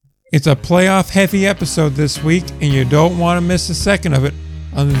It's a playoff-heavy episode this week, and you don't want to miss a second of it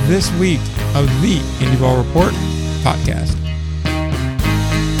on this week of the Indy Ball Report podcast.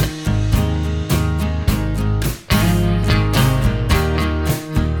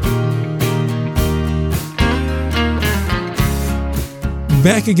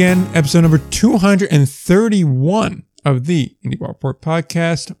 Back again, episode number 231 of the Indy Ball Report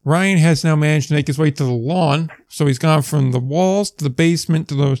podcast. Ryan has now managed to make his way to the lawn, so he's gone from the walls to the basement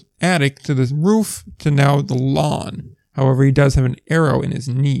to the attic to the roof to now the lawn. However, he does have an arrow in his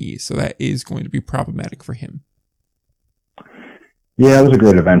knee, so that is going to be problematic for him. Yeah, it was a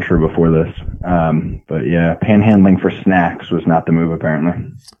great adventure before this. But yeah, panhandling for snacks was not the move,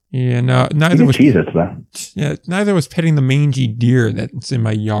 apparently. Yeah, no, neither was Cheez-Its, though. Yeah, neither was petting the mangy deer that's in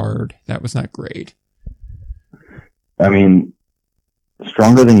my yard. That was not great. I mean,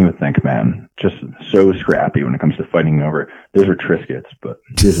 stronger than you would think, man. Just so scrappy when it comes to fighting over. Those are Triscuits, but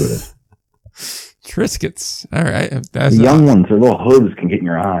it is what it is. Triscuits. All right. The young ones, their little hooves can get in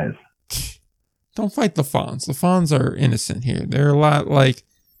your eyes. Don't fight the fawns. The fawns are innocent here. They're a lot like,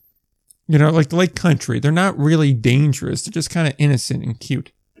 like Lake Country. They're not really dangerous. They're just kind of innocent and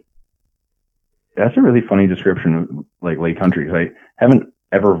cute. That's a really funny description of like Lake Country, because I haven't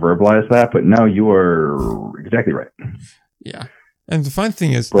ever verbalized that, but no, you are exactly right. Yeah. And the fun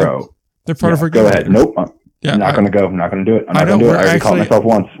thing is, bro, they're part of our Go ahead. Nope. Yeah, I'm not going to go. I'm not going to do it. I'm not going to do it. I already caught myself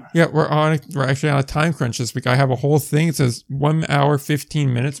once. Yeah, we're actually on a time crunch this week. I have a whole thing. It says 1 hour,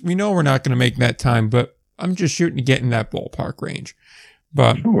 15 minutes. We know we're not going to make that time, but I'm just shooting to get in that ballpark range.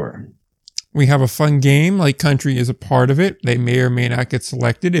 But sure. We have a fun game. Lake Country is a part of it. They may or may not get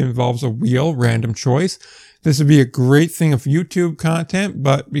selected. It involves a wheel, random choice. This would be a great thing of YouTube content,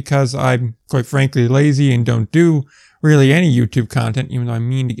 but because I'm quite frankly lazy and don't do really any YouTube content, even though I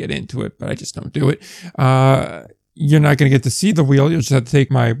mean to get into it, but I just don't do it, you're not going to get to see the wheel. You'll just have to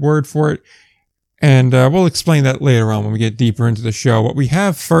take my word for it. And we'll explain that later on when we get deeper into the show. What we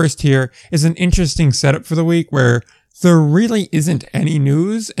have first here is an interesting setup for the week where there really isn't any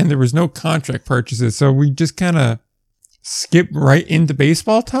news and there was no contract purchases. So we just kind of skip right into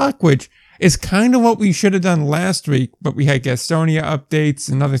baseball talk, which is kind of what we should have done last week, but we had Gastonia updates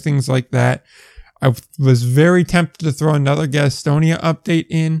and other things like that. I was very tempted to throw another Gastonia update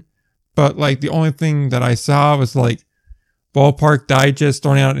in, but the only thing that I saw was Ballpark Digest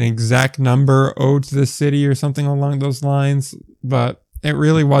throwing out an exact number owed to the city or something along those lines, but it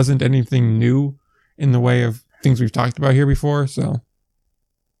really wasn't anything new in the way of things we've talked about here before, so.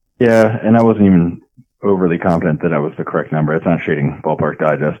 Yeah, and I wasn't even overly confident that that was the correct number. It's not shading Ballpark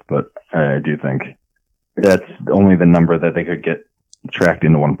Digest, but I do think that's only the number that they could get tracked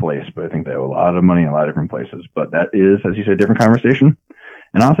into one place. But I think they owe a lot of money in a lot of different places. But that is, as you said, a different conversation.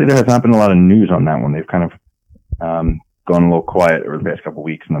 And honestly, there has not been a lot of news on that one. They've kind of gone a little quiet over the past couple of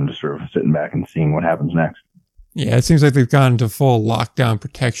weeks, and I'm just sort of sitting back and seeing what happens next. Yeah, it seems like they've gone into full lockdown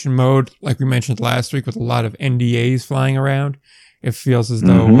protection mode, like we mentioned last week, with a lot of NDAs flying around. It feels as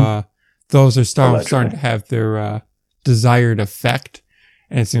though those are starting to have their desired effect,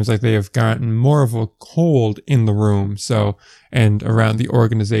 and it seems like they have gotten more of a hold in the room, and around the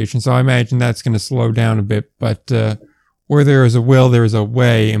organization. So I imagine that's going to slow down a bit, but where there is a will, there is a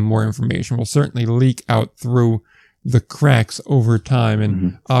way, and more information will certainly leak out through the cracks over time.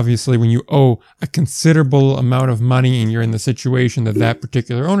 And obviously when you owe a considerable amount of money and you're in the situation that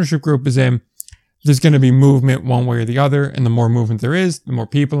particular ownership group is in, there's going to be movement one way or the other. And the more movement there is, the more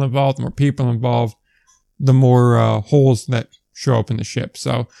people involved, the more holes that show up in the ship.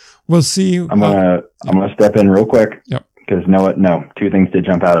 So we'll see. I'm going to step in real quick. Yep. Because no, two things did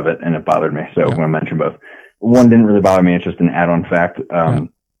jump out of it and it bothered me. So I'm going to mention both. One didn't really bother me. It's just an add-on fact.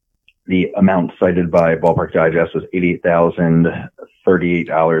 The amount cited by Ballpark Digest was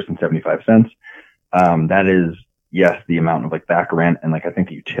 $88,038.75. That is, yes, the amount of back rent and I think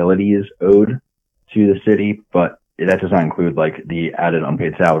the utilities owed to the city, but that does not include the added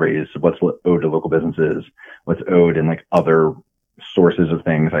unpaid salaries, what's owed to local businesses, what's owed in other sources of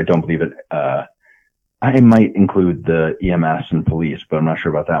things. I don't believe it. I might include the EMS and police, but I'm not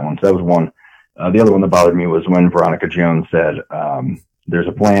sure about that one. So that was one. The other one that bothered me was when Veronica Jones said, there's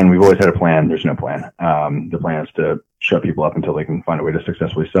a plan. We've always had a plan. There's no plan. The plan is to shut people up until they can find a way to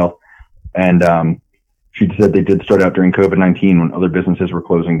successfully sell. And she said they did start out during COVID-19 when other businesses were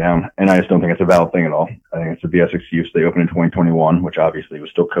closing down. And I just don't think it's a valid thing at all. I think it's a BS excuse. They opened in 2021, which obviously was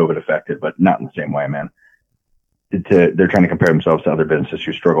still COVID affected, but not in the same way, man. They're trying to compare themselves to other businesses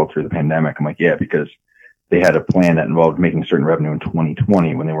who struggled through the pandemic. I'm yeah, because they had a plan that involved making certain revenue in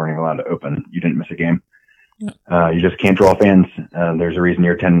 2020 when they weren't even allowed to open. You didn't miss a game. You just can't draw fans. There's a reason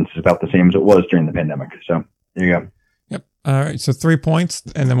your attendance is about the same as it was during the pandemic. So there you go. Yep. All right, so 3 points,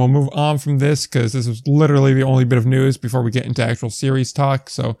 and then we'll move on from this because this was literally the only bit of news before we get into actual series talk.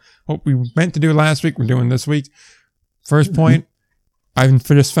 So what we meant to do last week, we're doing this week. First point, I've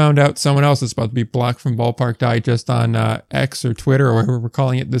just found out someone else is about to be blocked from Ballpark Digest on X or Twitter or whatever we're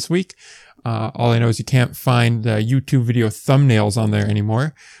calling it this week. All I know is you can't find YouTube video thumbnails on there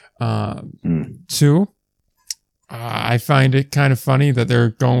anymore. 2, I find it kind of funny that they're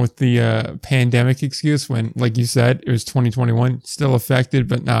going with the pandemic excuse when, like you said, it was 2021, still affected,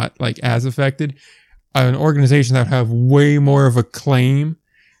 but not like as affected. An organization that would have way more of a claim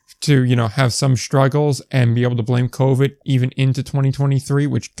to, have some struggles and be able to blame COVID even into 2023,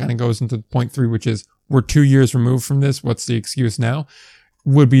 which kind of goes into point 3, which is we're 2 years removed from this. What's the excuse now?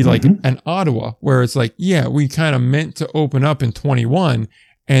 Would be like an Ottawa, where it's like, yeah, we kind of meant to open up in 21.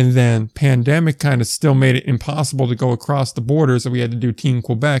 And then pandemic kind of still made it impossible to go across the border. So we had to do Team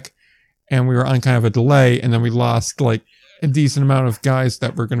Quebec and we were on kind of a delay. And then we lost like a decent amount of guys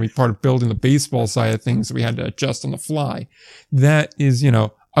that were going to be part of building the baseball side of things. So we had to adjust on the fly. That is,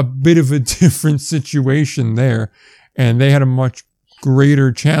 a bit of a different situation there. And they had a much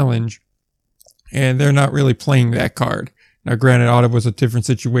greater challenge and they're not really playing that card. Now, granted, Ottawa was a different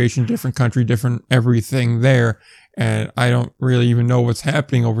situation, different country, different everything there. And I don't really even know what's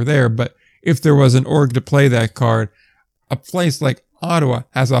happening over there. But if there was an org to play that card, a place like Ottawa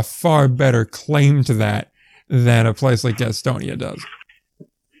has a far better claim to that than a place like Gastonia does.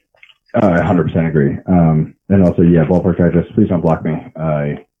 I 100% agree. And also, yeah, Ballpark Digest, please don't block me.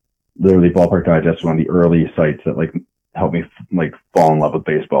 Literally, Ballpark Digest was one of the early sites that helped me fall in love with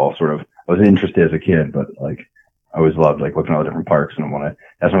baseball. Sort of, I was interested as a kid, but I always loved looking at all the different parks, and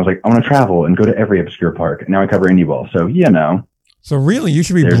that's when I was like, I want to travel and go to every obscure park. And now I cover indie ball, so So really, you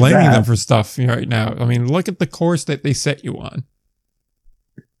should be blaming them for stuff right now. I mean, look at the course that they set you on.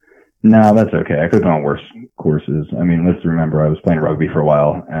 No, that's okay. I could have been on worse courses. I mean, let's remember, I was playing rugby for a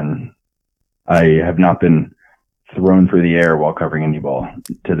while, and I have not been thrown through the air while covering indie ball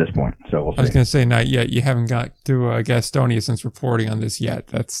to this point. So we'll see. I was going to say, not yet. You haven't got to Gastonia since reporting on this yet.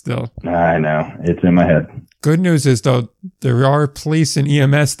 That's still... I know. It's in my head. Good news is, though, there are police and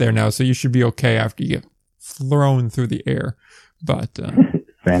EMS there now, so you should be okay after you get thrown through the air. But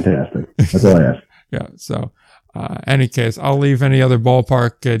fantastic. That's all I ask. Yeah. So, any case, I'll leave any other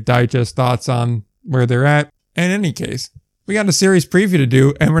Ballpark Digest thoughts on where they're at. In any case, we got a series preview to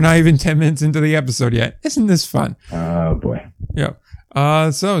do, and we're not even 10 minutes into the episode yet. Isn't this fun? Oh boy. Yeah.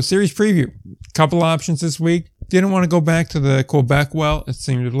 So series preview. Couple options this week. Didn't want to go back to the Quebec well. It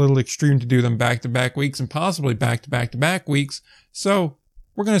seemed a little extreme to do them back-to-back weeks and possibly back-to-back-to-back weeks. So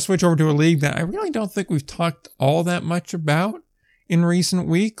we're going to switch over to a league that I really don't think we've talked all that much about in recent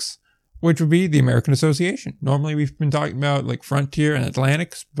weeks, which would be the American Association. Normally we've been talking about Frontier and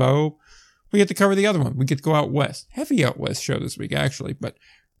Atlantic, Bo. We get to cover the other one. We get to go out west. Heavy out west show this week, actually. But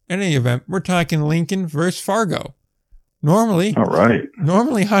in any event, we're talking Lincoln versus Fargo. Normally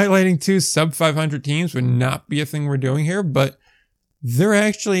highlighting 2 sub 500 teams would not be a thing we're doing here, but they're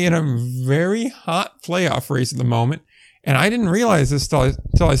actually in a very hot playoff race at the moment. And I didn't realize this till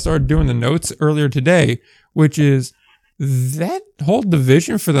I started doing the notes earlier today, which is that whole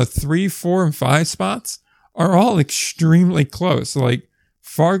division for the 3, 4, and 5 spots are all extremely close.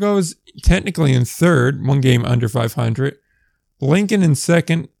 Fargo's technically in third, 1 game under 500. Lincoln in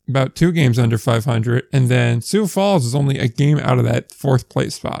second, about 2 games under 500. And then Sioux Falls is only a game out of that 4th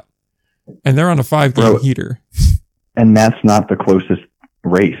place spot. And they're on a 5-game heater. And that's not the closest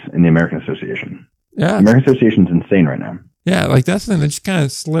race in the American Association. Yeah. The American Association's insane right now. Yeah, that's the thing that just kind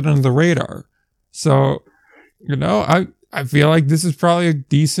of slid under the radar. So, I feel like this is probably a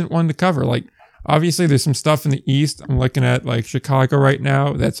decent one to cover. Obviously, there's some stuff in the East. I'm looking at Chicago right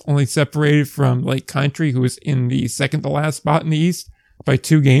now that's only separated from Lake Country, who is in the second to last spot in the East by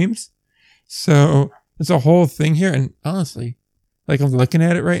 2 games. So there's a whole thing here. And honestly, I'm looking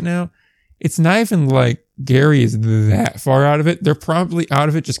at it right now, it's not even Gary is that far out of it. They're probably out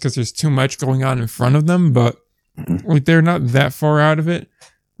of it just because there's too much going on in front of them, but they're not that far out of it.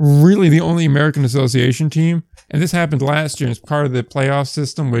 Really, the only American Association team, and this happened last year, and it's part of the playoff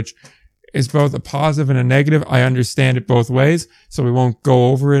system, which is both a positive and a negative. I understand it both ways, so we won't go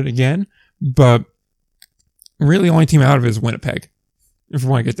over it again. But really, the only team out of it is Winnipeg, if we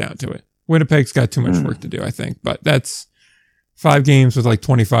want to get down to it. Winnipeg's got too much work to do, I think. But that's 5 games with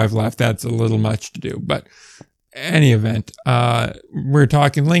 25 left. That's a little much to do. But any event, we're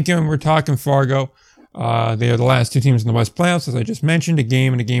talking Lincoln, we're talking Fargo. They are the last 2 teams in the West playoffs, as I just mentioned, a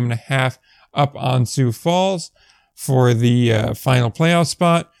game and a game and a half up on Sioux Falls for the final playoff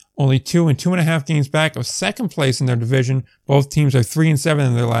spot. only 2 and 2.5 games back of second place in their division. Both teams are 3-7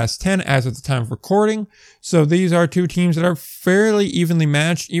 in their last 10 as of the time of recording. So these are two teams that are fairly evenly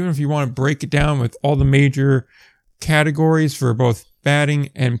matched, even if you want to break it down with all the major categories for both batting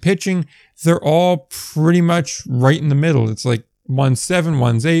and pitching. They're all pretty much right in the middle. It's like one's 7,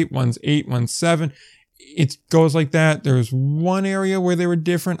 one's 8, one's 8, one's 7. It goes like that. There was one area where they were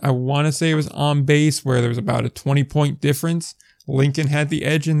different. I want to say it was on base, where there was about a 20-point difference. Lincoln had the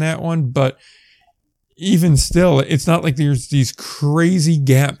edge in that one, but even still, it's not like there's these crazy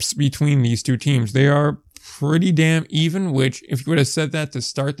gaps between these two teams. They are pretty damn even, which if you would have said that to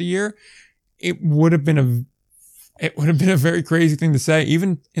start the year, it would have been a very crazy thing to say,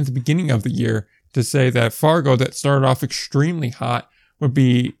 even in the beginning of the year, to say that Fargo, that started off extremely hot, would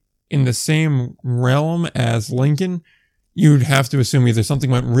be in the same realm as Lincoln. You'd have to assume either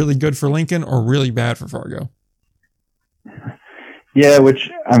something went really good for Lincoln or really bad for Fargo. Yeah, which,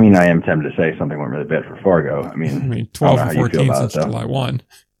 I mean, I am tempted to say something went really bad for Fargo. I mean 12 and 14 since July 1.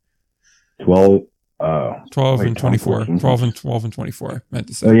 12 and 24. 12 and 24, I meant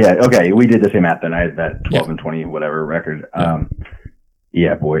to say. Oh, yeah. Okay. We did the same math then. I had that 12 and 20 whatever record.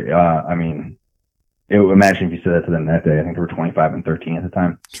 Yeah, boy. I mean, imagine if you said that to them that day. I think they were 25 and 13 at the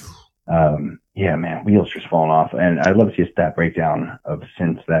time. Yeah, man, wheels just falling off. And I'd love to see a stat breakdown of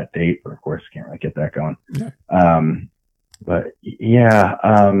since that date, but of course, can't really get that going. Yeah. But yeah,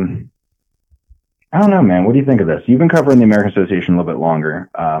 I don't know, man. What do you think of this? You've been covering the American Association a little bit longer.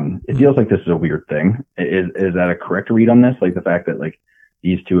 It feels like this is a weird thing. Is that a correct read on this? Like the fact that like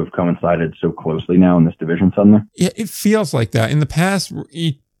these two have coincided so closely now in this division suddenly? Yeah, it feels like that. In the past,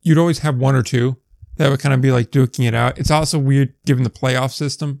 you'd always have one or two that would kind of be like duking it out. It's also weird given the playoff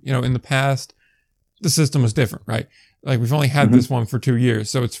system. You know, in the past, the system was different, right? Like we've only had this one for 2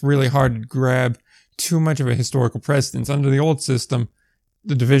 years, so it's really hard to grab too much of a historical precedence. Under the old system,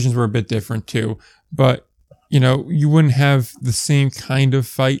 the divisions were a bit different too, but you know, you wouldn't have the same kind of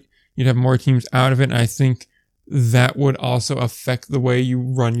fight. You'd have more teams out of it. And I think that would also affect the way you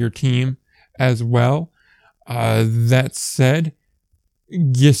run your team as well. That said,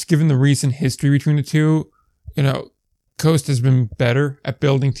 just given the recent history between the two, you know, Coast has been better at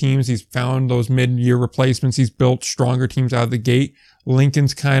building teams. He's found those mid-year replacements. He's built stronger teams out of the gate.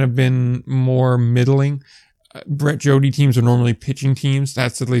 Lincoln's kind of been more middling. Brett Jody teams are normally pitching teams.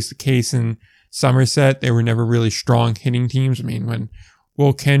 That's at least the case in Somerset. They were never really strong hitting teams. I mean, when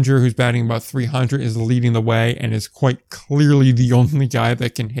Will Kendra, who's batting about 300, is leading the way and is quite clearly the only guy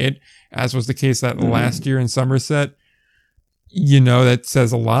that can hit, as was the case that last year in Somerset, you know, that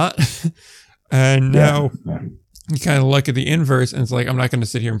says a lot. And now you kind of look at the inverse and it's like, I'm not going to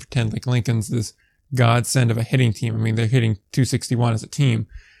sit here and pretend like Lincoln's this godsend of a hitting team. I mean, they're hitting 261 as a team.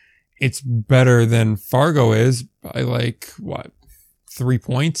 It's better than Fargo is by like, 3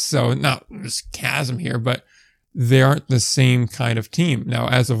 points? So not this chasm here, but they aren't the same kind of team. Now,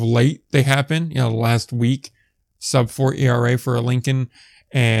 as of late, they happen. You know, last week, sub-4 ERA for a Lincoln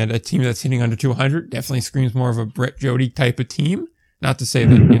and a team that's hitting under 200 definitely screams more of a Brett Jody type of team. Not to say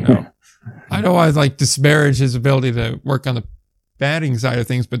that, you know, I don't always like disparage his ability to work on the batting side of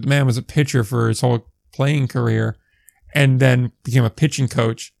things, but the man was a pitcher for his whole playing career and then became a pitching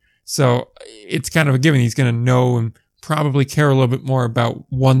coach. So it's kind of a given. He's going to know and probably care a little bit more about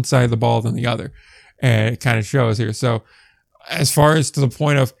one side of the ball than the other. And it kind of shows here. So as far as to the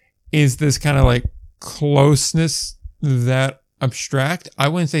point of, is this kind of like closeness that abstract? I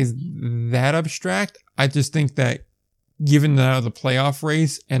wouldn't say that abstract. I just think that given now the playoff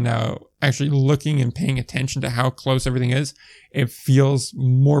race and now actually looking and paying attention to how close everything is, it feels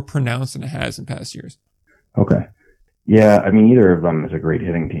more pronounced than it has in past years. Okay. Yeah, I mean, either of them is a great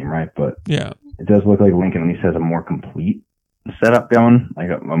hitting team, right? But yeah, it does look like Lincoln at least has a more complete setup going, like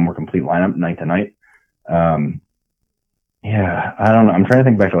a more complete lineup night to night. Yeah, I don't know. I'm trying to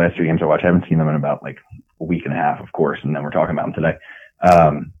think back to the last 3 games I watched. I haven't seen them in about like a week and a half, of course, and then we're talking about them today.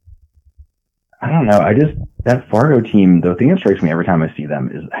 I don't know. That Fargo team, the thing that strikes me every time I see them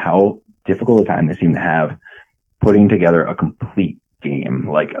is how difficult a time they seem to have putting together a complete game,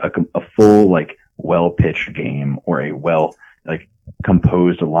 like a full, like, well-pitched game or a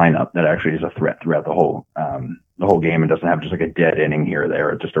composed lineup that actually is a threat throughout the whole game and doesn't have just like a dead inning here or there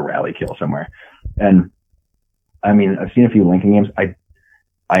or just a rally kill somewhere. And I mean, I've seen a few Lincoln games.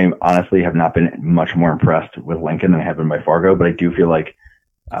 I honestly have not been much more impressed with Lincoln than I have been by Fargo, but I do feel like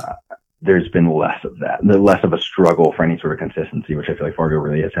there's been less of that, less of a struggle for any sort of consistency, which I feel like Fargo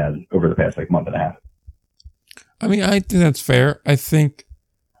really has had over the past like month and a half. I mean, I think that's fair. I think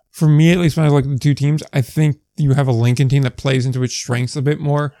for me, at least when I look at the two teams, I think you have a Lincoln team that plays into its strengths a bit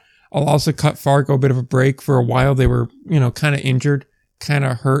more. I'll also cut Fargo a bit of a break. For a while, they were, you know, kind of injured, kind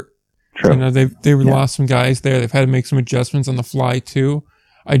of hurt. True. You know, they lost some guys there. They've had to make some adjustments on the fly too.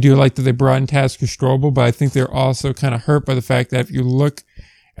 I do like that they brought in Tasker Strobel, but I think they're also kind of hurt by the fact that if you look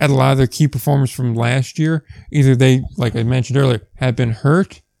at a lot of their key performers from last year, either they, like I mentioned earlier, have been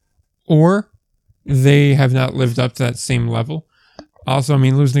hurt or they have not lived up to that same level. Also, I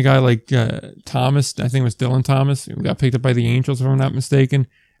mean, losing a guy like Thomas, I think it was Dylan Thomas, who got picked up by the Angels, if I'm not mistaken,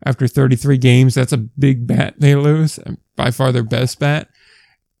 after 33 games. That's a big bat they lose, by far their best bat.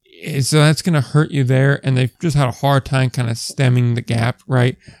 So that's going to hurt you there, and they've just had a hard time kind of stemming the gap,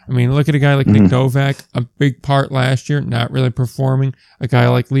 right? I mean, look at a guy like Nick Novak, a big part last year, not really performing. A guy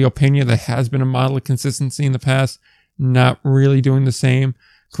like Leo Pena that has been a model of consistency in the past, not really doing the same.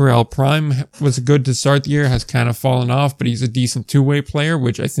 Corral Prime was good to start the year, has kind of fallen off, but he's a decent two-way player,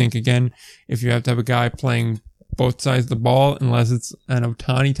 which I think, again, if you have to have a guy playing both sides of the ball, unless it's an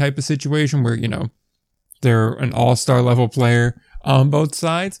Ohtani type of situation where, you know, they're an all-star level player on both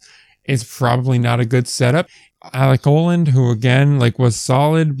sides, it's probably not a good setup. Alec Oland, who again, like, was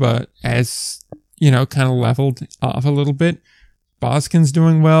solid, but as, you know, kind of leveled off a little bit. Boskin's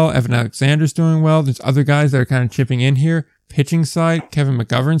doing well. Evan Alexander's doing well. There's other guys that are kind of chipping in here. Pitching side, Kevin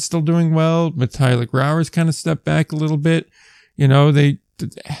McGovern's still doing well, but Tyler Grauer's kind of stepped back a little bit. You know, they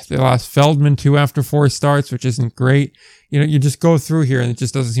lost Feldman 2 after 4 starts, which isn't great. You know, you just go through here and it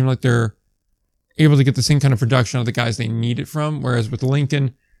just doesn't seem like they're able to get the same kind of production of the guys they need it from. Whereas with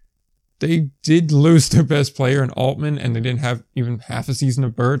Lincoln, they did lose their best player in Altman, and they didn't have even half a season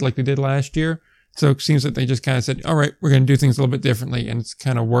of Bird like they did last year. So it seems like they just kind of said, all right, we're going to do things a little bit differently, and it's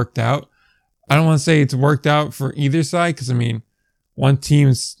kind of worked out. I don't want to say it's worked out for either side, because, I mean, one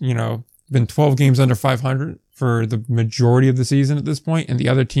team's, you know, been 12 games under 500 for the majority of the season at this point, and the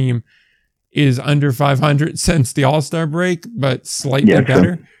other team is under 500 since the All-Star break, but slightly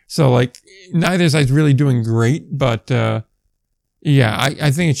better. Sure. So, like, neither side's really doing great, but, yeah,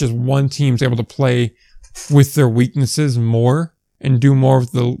 I think it's just one team's able to play with their weaknesses more and do more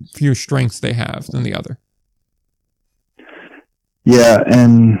of the few strengths they have than the other. Yeah,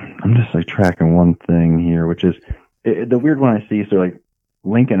 and I'm just, like, tracking one thing here, which is the weird one I see. So, like,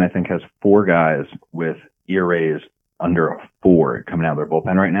 Lincoln, I think, has 4 guys with ERAs under a 4 coming out of their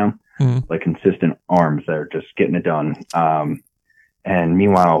bullpen right now. Like, consistent arms that are just getting it done. And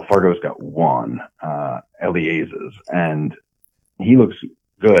meanwhile, Fargo's got 1, Elias's, and he looks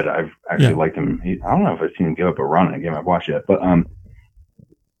good. I've actually liked him. I don't know if I've seen him give up a run in a game I've watched yet, but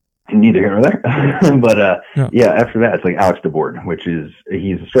neither here nor there. But after that, it's like Alex DeBoard, which is,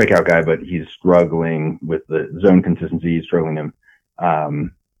 he's a strikeout guy, but he's struggling with the zone consistency. He's struggling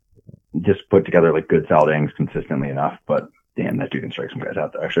to just put together like good solid innings consistently enough. But damn, that dude can strike some guys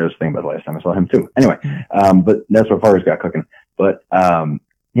out there. Actually, I was thinking about the last time I saw him too. Anyway, but that's what Fargo's got cooking. But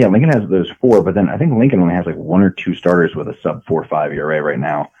yeah, Lincoln has those 4, but then I think Lincoln only has like 1 or 2 starters with a sub 4.5 ERA right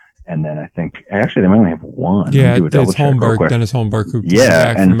now. And then I think actually they might only have 1. Yeah, Dennis Holmberg, who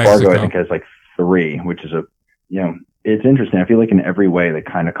and Fargo I think has like 3, which is it's interesting. I feel like in every way they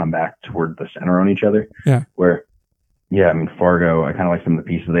kind of come back toward the center on each other. Yeah. Where, I mean, Fargo, I kind of like some of the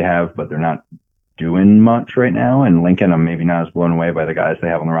pieces they have, but they're not doing much right now. And Lincoln, I'm maybe not as blown away by the guys they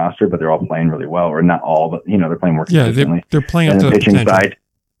have on the roster, but they're all playing really well, or not all, but they're playing more consistently. Yeah, they're playing up to the pitching potential. Side.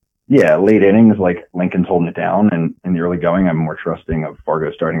 Yeah, late innings, like Lincoln's holding it down, and in the early going, I'm more trusting of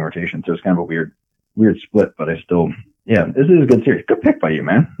Fargo's starting rotation. So it's kind of a weird split, but I still, this is a good series. Good pick by you,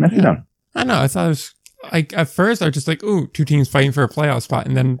 man. Nicely done. I know. I thought it was like, at first I was just like, ooh, 2 teams fighting for a playoff spot,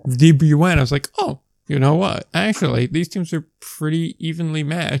 and then the deeper you went, I was like, oh, you know what? Actually, these teams are pretty evenly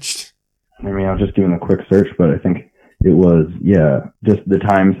matched. I mean, I was just doing a quick search, but I think it was, just the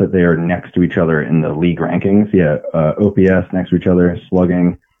times that they are next to each other in the league rankings. OPS next to each other,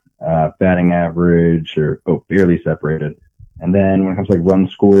 slugging, batting average, or barely separated. And then when it comes to like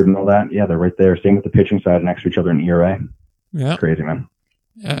runs scored and all that, they're right there. Same with the pitching side next to each other in ERA. Yeah. Crazy, man.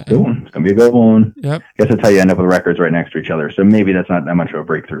 Yeah. Good one. It's going to be a good one. Yep. I guess that's how you end up with records right next to each other. So maybe that's not that much of a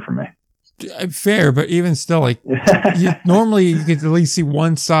breakthrough for me. Fair, but even still, like, normally you get to at least see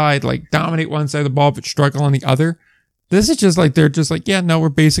one side, like, dominate one side of the ball, but struggle on the other. This is just like, they're just like, we're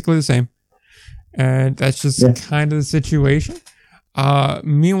basically the same. And that's just kind of the situation.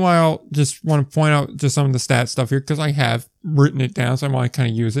 Meanwhile, just want to point out just some of the stat stuff here, because I have written it down, so I want to kind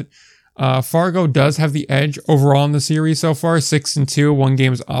of use it. Fargo does have the edge overall in the series so far, 6-2. One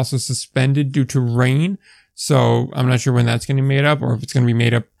game is also suspended due to rain. So I'm not sure when that's going to be made up, or if it's going to be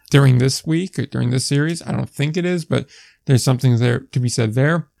made up during this week or during this series. I don't think it is, but there's something there to be said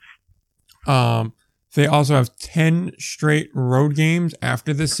there. They also have 10 straight road games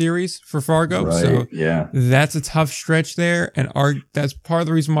after this series for Fargo. Right, so that's a tough stretch there. And that's part of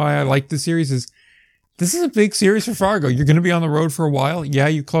the reason why I like the series is this is a big series for Fargo. You're going to be on the road for a while. Yeah,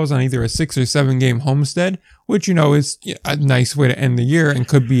 you close on either a 6 or 7 game homestead, which, is a nice way to end the year and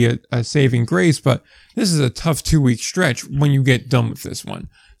could be a saving grace. But this is a tough 2-week stretch when you get done with this one.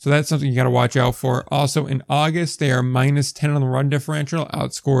 So that's something you got to watch out for. Also in August, they are -10 on the run differential,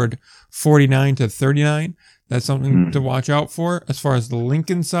 outscored 49-39. That's something to watch out for. As far as the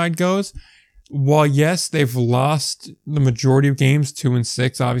Lincoln side goes, while yes, they've lost the majority of games,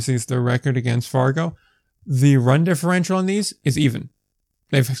 2-6, obviously it's their record against Fargo, the run differential on these is even.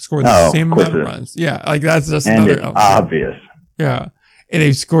 They've scored the same amount of runs. Yeah, like that's just another it's obvious. Yeah. And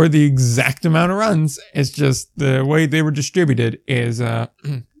they've scored the exact amount of runs. It's just the way they were distributed is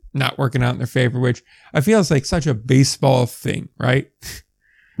not working out in their favor, which I feel is like such a baseball thing, right?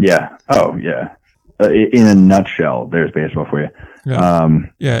 Yeah. Oh, yeah. In a nutshell, there's baseball for you. Yeah.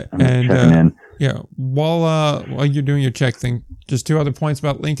 I'm checking in. Yeah. While you're doing your check thing, just 2 other points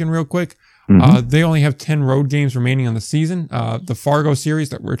about Lincoln real quick. They only have 10 road games remaining on the season. The Fargo series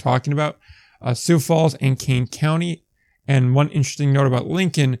that we're talking about, Sioux Falls and Kane County. And one interesting note about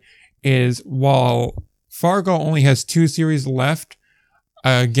Lincoln is while Fargo only has 2 series left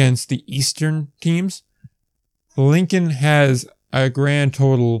against the Eastern teams, Lincoln has a grand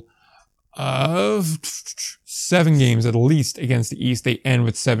total of 7 games at least against the East. They end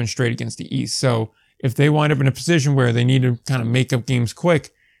with 7 straight against the East. So if they wind up in a position where they need to kind of make up games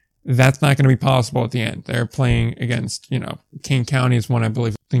quick, that's not going to be possible at the end. They're playing against, Kane County is one, I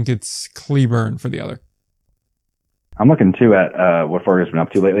believe. I think it's Cleburne for the other. I'm looking too at what Fargo's been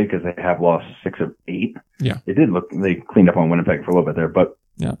up to lately because they have lost 6 of 8. Yeah. They cleaned up on Winnipeg for a little bit there, but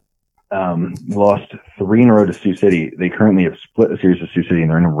yeah. Lost 3 in a row to Sioux City. They currently have split the series with Sioux City and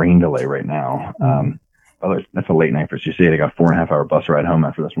they're in a rain delay right now. That's a late night for Sioux City. They got 4.5 hour bus ride home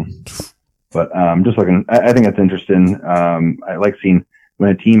after this one. But just looking, I think that's interesting. I like seeing when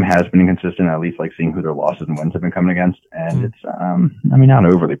a team has been inconsistent, I at least like seeing who their losses and wins have been coming against. And it's, not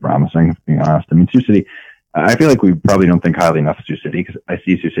overly promising, to be honest. Sioux City, I feel like we probably don't think highly enough of Sioux City because I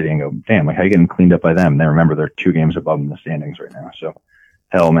see Sioux City and go, damn, like how you getting cleaned up by them? And then remember they're 2 games above them in the standings right now. So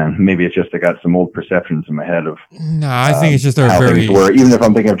hell, man, maybe it's just I got some old perceptions in my head of. No, I think it's just they're how very. Things were, even if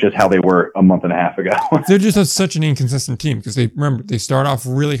I'm thinking of just how they were a month and a half ago. They're just such an inconsistent team because they start off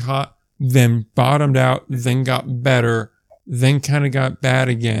really hot, then bottomed out, then got better, then kind of got bad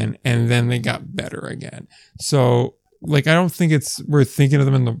again, and then they got better again. So. I don't think we're thinking of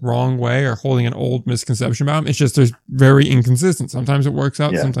them in the wrong way or holding an old misconception about them. It's just they're very inconsistent. Sometimes it works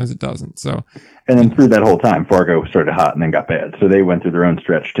out, sometimes it doesn't. So, and then through that whole time, Fargo started hot and then got bad. So they went through their own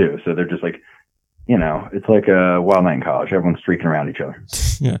stretch too. So they're just like, it's like a wild night in college. Everyone's streaking around each other.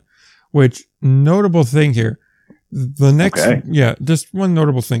 Yeah. Which notable thing here. Just one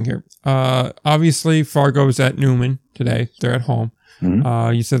notable thing here. Obviously Fargo's at Newman today. They're at home.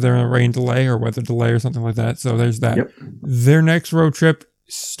 Mm-hmm. You said they're in a rain delay or weather delay or something like that. So there's that. Yep. Their next road trip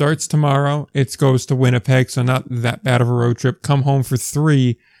starts tomorrow. It goes to Winnipeg, so not that bad of a road trip. Come home for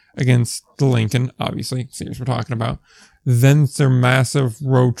 3 against the Lincoln, obviously. Series we're talking about. Then it's their massive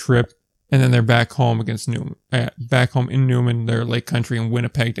road trip, and then they're back home against Newman. Back home in Newman, their Lake Country and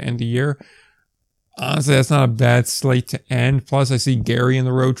Winnipeg to end the year. Honestly, that's not a bad slate to end. Plus, I see Gary in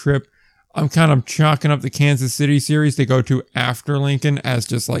the road trip. I'm kind of chalking up the Kansas City series they go to after Lincoln as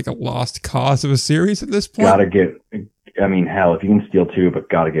just like a lost cause of a series at this point. Hell, if you can steal 2, but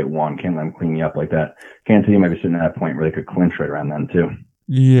gotta get 1, can't let them clean you up like that. Kansas City might be sitting at that point where they could clinch right around then too.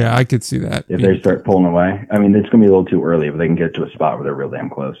 Yeah, I could see that. If they start pulling away. It's going to be a little too early, but they can get to a spot where they're real damn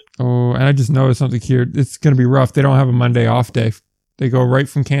close. Oh, and I just noticed something here. It's going to be rough. They don't have a Monday off day. They go right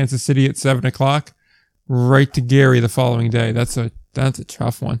from Kansas City at 7 o'clock, right to Gary the following day. That's a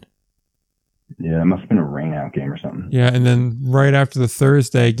tough one. Yeah, it must have been a rain out game or something. Yeah, and then right after the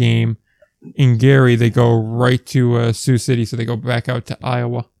Thursday game in Gary, they go right to Sioux City, so they go back out to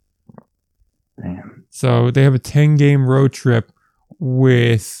Iowa. Damn. So they have a 10-game road trip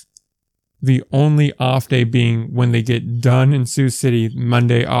with the only off day being when they get done in Sioux City,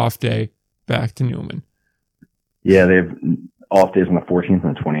 Monday off day, back to Newman. Yeah, they have off days on the 14th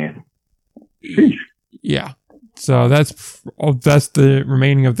and the 28th. Sheesh. Yeah. So that's the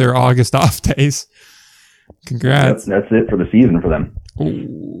remaining of their August off days. Congrats. That's it for the season for them.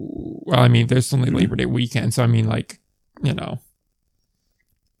 Ooh. Well, there's only Labor Day weekend, so not like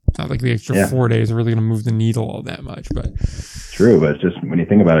the extra 4 days are really going to move the needle all that much. But true, but it's just when you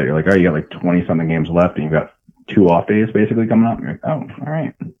think about it, you're like, you got like 20 something games left, and you've got 2 off days basically coming up. You're like, oh, all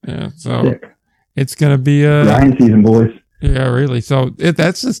right. Yeah, so it's going to be a grind season, boys. Yeah, really. So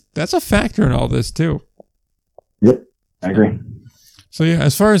that's a factor in all this too. Yep, I agree. So yeah,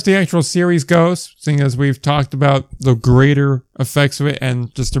 as far as the actual series goes, seeing as we've talked about the greater effects of it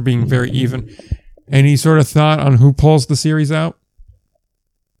and just there being very even, Any sort of thought on who pulls the series out?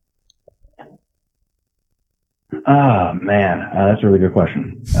 Oh man, that's a really good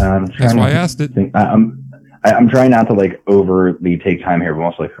question. That's why I asked it. I'm trying not to like overly take time here, but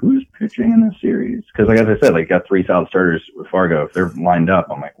also like who's pitching in this series? Because like as I said, like got 3 solid starters with Fargo. If they're lined up,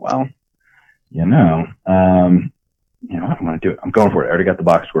 I'm like, well, you know what I'm going to do it. I'm going for it. I already got the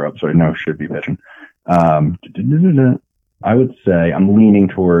box score up, so I know should be pitching. I would say I'm leaning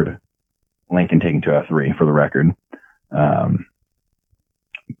toward Lincoln taking 2 out of 3 for the record.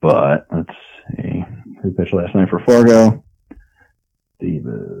 But let's see. Who pitched last night for Fargo?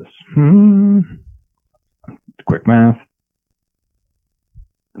 Davis. Quick math.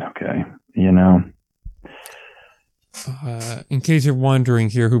 Okay. In case you're wondering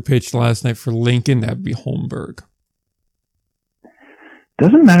here, who pitched last night for Lincoln, that'd be Holmberg.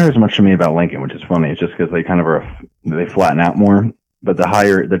 Doesn't matter as much to me about Lincoln, which is funny. It's just because they kind of they flatten out more. But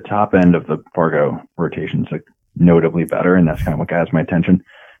the top end of the Fargo rotation is like notably better, and that's kind of what got my attention.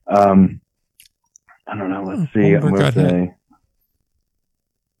 I don't know. Let's see. I'm going to say.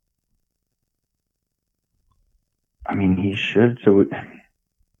 I mean, he should. So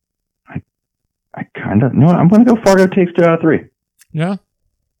I kind of. No, I'm going to go Fargo takes 2 out of 3. Yeah.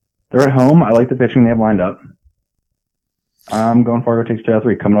 They're at home. I like the pitching they have lined up. I'm going Fargo takes 2 out of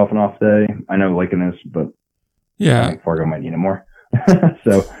 3. Coming off an off day. I know Lincoln is, but yeah, I think Fargo might need it more.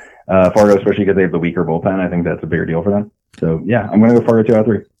 So Fargo, especially because they have the weaker bullpen, I think that's a bigger deal for them. So yeah, I'm going to go Fargo 2 out of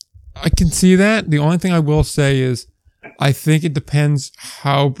 3. I can see that. The only thing I will say is I think it depends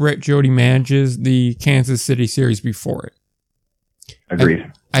how Brett Jody manages the Kansas City series before it. Agreed.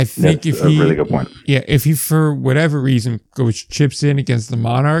 I think that's a really good point. Yeah, if he for whatever reason goes chips in against the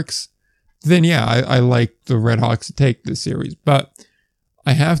Monarchs, then yeah, I like the Red Hawks to take this series. But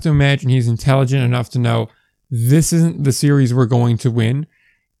I have to imagine he's intelligent enough to know this isn't the series we're going to win.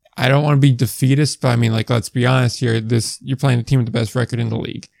 I don't want to be defeatist, but I mean, like, let's be honest here. You're playing the team with the best record in the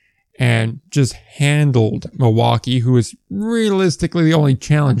league. And just handled Milwaukee, who is realistically the only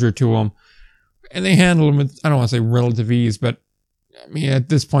challenger to them. And they handled them with, I don't want to say relative ease, but I mean, at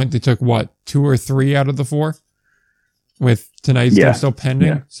this point, they took 2 or 3 out of the 4? With tonight's game still pending.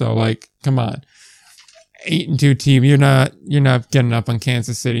 Yeah. So, like, come on. 8-2 team, you're not getting up on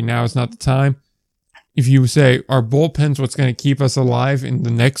Kansas City. Now is not the time. If you say, our bullpen's what's going to keep us alive in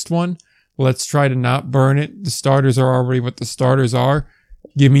the next one, let's try to not burn it. The starters are already what the starters are.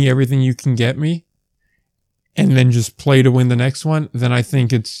 Give me everything you can get me, and then just play to win the next one, then I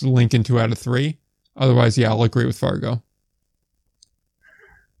think it's Lincoln 2 out of 3. Otherwise, yeah, I'll agree with Fargo.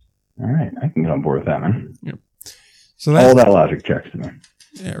 All right. I can get on board with that, man. Yep. So all that logic checks to me.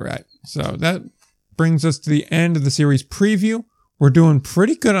 Yeah, right. So that brings us to the end of the series preview. We're doing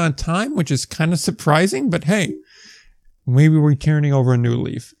pretty good on time, which is kind of surprising, but hey, maybe we're turning over a new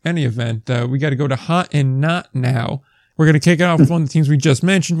leaf. Any event, we got to go to Hot and Not now. We're going to kick it off with one of the teams we just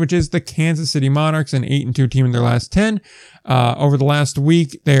mentioned, which is the Kansas City Monarchs, an 8-2 team in their last 10. Over the last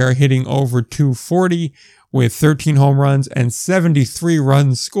week, they are hitting over 240 with 13 home runs and 73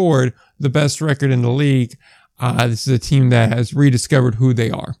 runs scored, the best record in the league. This is a team that has rediscovered who they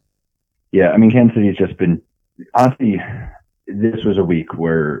are. Yeah, I mean, Kansas City has just been, honestly, this was a week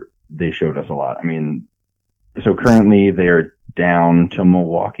where they showed us a lot. I mean, so currently they're down to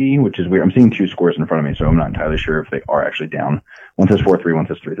Milwaukee, which is weird. I'm seeing 2 scores in front of me, so I'm not entirely sure if they are actually down. One says 4-3, one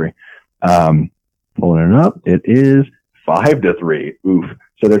says 3-3. Pulling it up, it is 5-3. Oof.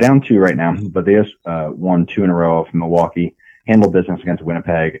 So they're down 2 right now, but they just won 2 in a row of Milwaukee, handled business against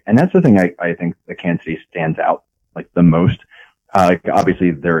Winnipeg. And that's the thing I think that Kansas City stands out like the most.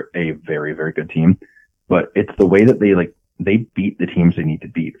 Obviously they're a very, very good team, but it's the way that they beat the teams they need to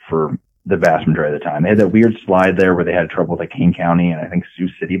beat for the vast majority of the time. They had that weird slide there where they had trouble with like Kane County and I think Sioux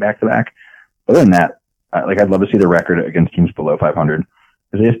City back to back. Other than that, I'd love to see the record against teams below 500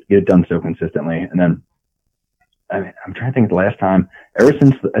 because they just get it done so consistently. And then, I mean, I'm trying to think of the last time, ever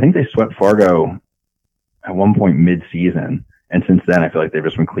since I think they swept Fargo at one point mid-season. And since then, I feel like they've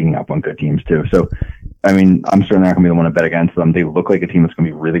just been cleaning up on good teams too. So, I mean, I'm certainly not going to be the one to bet against them. They look like a team that's going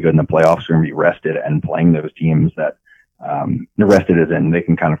to be really good in the playoffs. They're going to be rested and playing those teams that the rested is in. They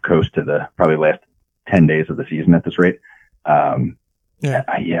can kind of coast to the probably last 10 days of the season at this rate. I think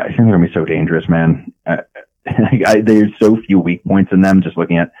they're going to be so dangerous, man. There's so few weak points in them. Just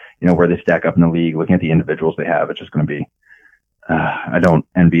looking at where they stack up in the league, looking at the individuals they have, it's just going to be. I don't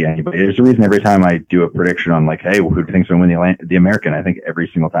envy anybody. There's a reason every time I do a prediction on like, hey, who do you think's going to win the American? I think every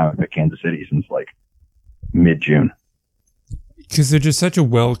single time I pick Kansas City since like mid-June. Because they're just such a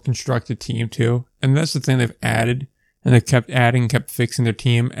well-constructed team too, and that's the thing they've added, and they've kept adding, kept fixing their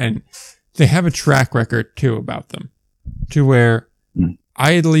team, and they have a track record too about them, to where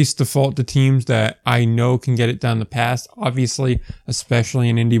I at least default to teams that I know can get it done in the past. Obviously, especially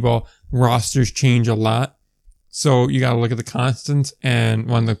in indie ball, rosters change a lot. So you got to look at the constants, and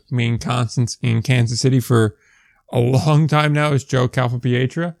one of the main constants in Kansas City for a long time now is Joe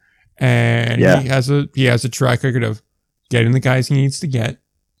Calfapietra. And he has a track record of getting the guys he needs to get,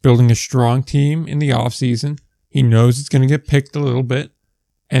 building a strong team in the offseason. He knows it's going to get picked a little bit,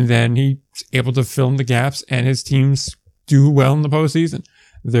 and then he's able to fill in the gaps, and his teams do well in the postseason.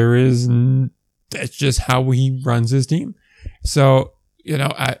 That's just how he runs his team. So,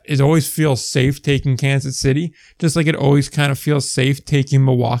 it always feels safe taking Kansas City, just like it always kind of feels safe taking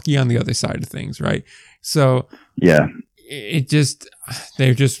Milwaukee on the other side of things, right? So, yeah,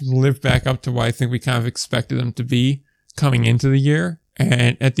 they've just lived back up to what I think we kind of expected them to be coming into the year.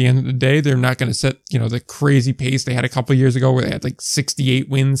 And at the end of the day, they're not going to set, the crazy pace they had a couple of years ago where they had like 68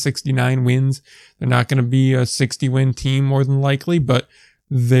 wins, 69 wins. They're not going to be a 60-win team more than likely, but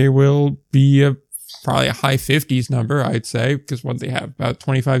they will be probably a high 50s number, I'd say, because what they have, about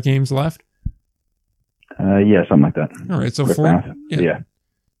 25 games left? Yeah, something like that. All right, so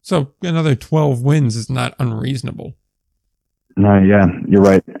So another 12 wins is not unreasonable. No, yeah, you're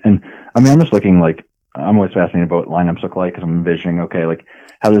right. And I mean, I'm just looking I'm always fascinated about what lineups look like because I'm envisioning, okay,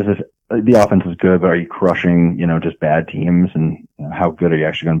 how does the offense is good, but are you crushing, just bad teams? And how good are you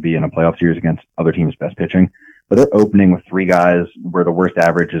actually going to be in a playoff series against other teams' best pitching? But they're opening with 3 guys where the worst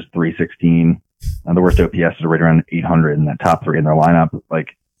average is 316. And the worst OPS is right around 800 in that top 3 in their lineup.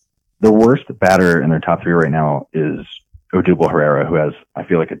 The worst batter in their top 3 right now is Odubel Herrera, who has, I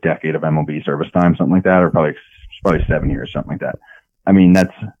feel like, a decade of MLB service time, something like that, or probably 7 years, something like that. I mean,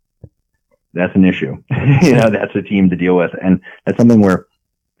 that's an issue. That's a team to deal with. And that's something where,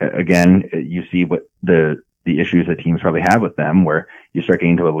 again, you see what the issues that teams probably have with them, where you start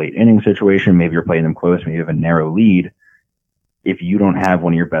getting into a late inning situation. Maybe you're playing them close. Maybe you have a narrow lead. If you don't have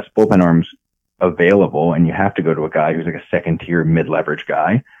one of your best bullpen arms available and you have to go to a guy who's like a second tier mid-leverage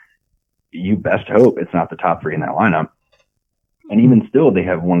guy, you best hope it's not the top 3 in that lineup. And even still, they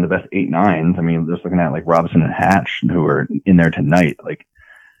have one of the best 8-9s. I mean, just looking at Robinson and Hatch, who are in there tonight,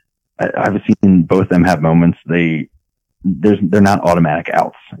 I've seen both of them have moments. They're not automatic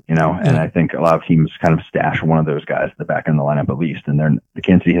outs, and I think a lot of teams kind of stash one of those guys at the back end of the lineup at least, and the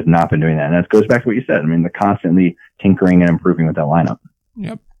Kansas City has not been doing that. And that goes back to what you said. I mean, they're constantly tinkering and improving with that lineup.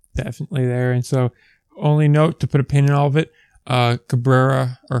 Yep, definitely there. And so, only note to put a pin in all of it: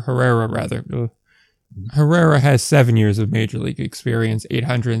 Herrera has 7 years of major league experience,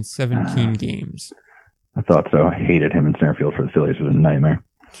 817 games. I thought so. I hated him in center field for the Phillies. It was a nightmare.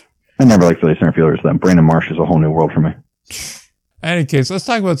 I never liked Philly center fielders. Then Brandon Marsh is a whole new world for me. In any case, let's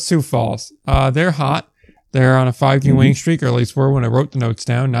talk about Sioux Falls. They're hot. They're on a 5-game winning streak, or at least were when I wrote the notes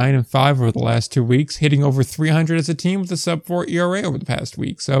down. 9-5 over the last 2 weeks, hitting over 300 as a team with a sub-4 ERA over the past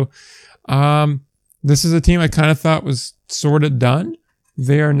week. So, this is a team I kind of thought was sort of done.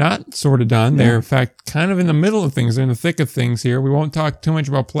 They are not sort of done. They're, in fact, kind of in the middle of things. They're in the thick of things here. We won't talk too much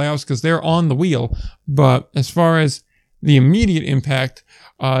about playoffs because they're on the wheel. But as far as the immediate impact,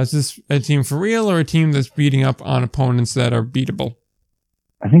 is this a team for real or a team that's beating up on opponents that are beatable?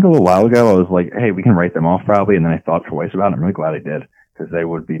 I think a little while ago I was like, hey, we can write them off probably. And then I thought twice about it. I'm really glad I did because they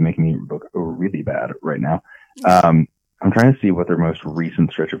would be making me look really bad right now. I'm trying to see what their most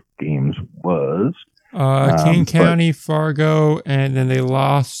recent stretch of games was. Kane County, Fargo, and then they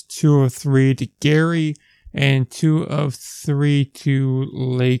lost 2 of 3 to Gary and 2 of 3 to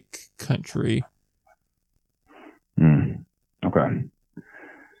Lake Country. Okay.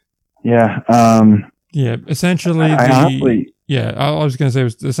 Yeah. Yeah. Essentially, I was going to say it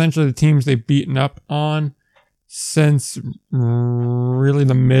was essentially the teams they've beaten up on since really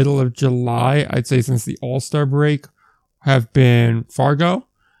the middle of July. I'd say since the All-Star break have been Fargo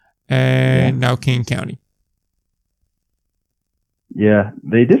and now Kane County. Yeah,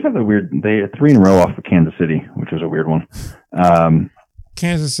 they did have they had 3 in a row off of Kansas City, which was a weird one.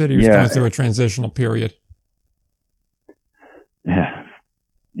 Kansas City was going through a transitional period.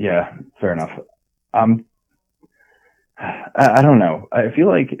 Yeah, fair enough. I don't know. I feel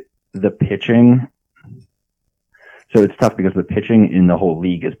like the pitching. So it's tough because the pitching in the whole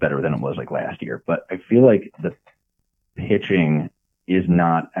league is better than it was last year. But I feel like the pitching is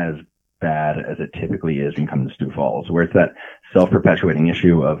not as bad as it typically is when it comes to Sioux Falls, where it's that self-perpetuating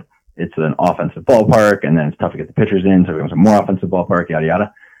issue of it's an offensive ballpark and then it's tough to get the pitchers in, so it becomes a more offensive ballpark, yada,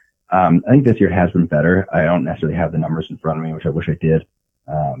 yada. I think this year has been better. I don't necessarily have the numbers in front of me, which I wish I did.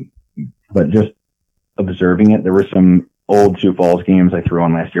 But just observing it, there were some old Sioux Falls games I threw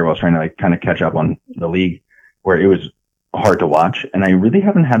on last year while I was trying to kind of catch up on the league where it was hard to watch. And I really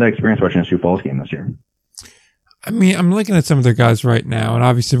haven't had that experience watching a Sioux Falls game this year. I mean, I'm looking at some of their guys right now, and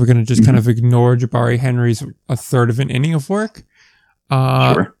obviously we're going to just kind of ignore Jabari Henry's a third of an inning of work.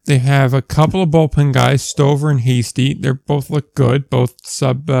 Sure. They have a couple of bullpen guys, Stover and Hasty. They both look good, both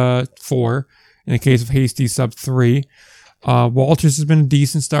sub 4. In the case of Hasty, sub 3. Walters has been a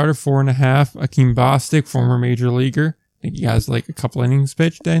decent starter, 4.5. Akeem Bostic, former major leaguer. I think he has like a couple innings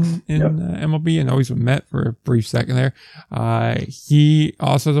pitched in MLB, and always with Met for a brief second there. He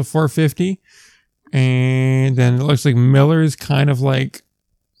also has a 450. And then it looks like Miller's kind of like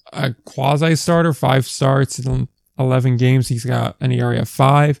a quasi starter, 5 starts in 11 games. He's got an ERA of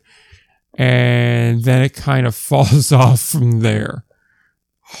 5. And then it kind of falls off from there.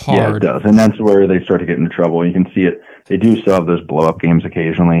 Hard. Yeah, it does. And that's where they start to get into trouble. You can see it. They do still have those blow up games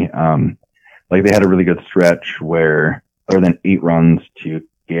occasionally. Like they had a really good stretch where, other than 8 runs to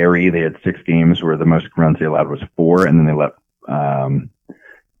Gary, they had 6 games where the most runs they allowed was 4. And then they let,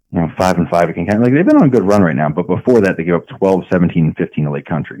 5 and 5 to King County. Like they've been on a good run right now, but before that they gave up 12, 17, and 15 to Lake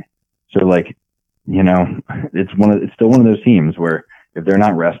Country. So like, it's still one of those teams where if they're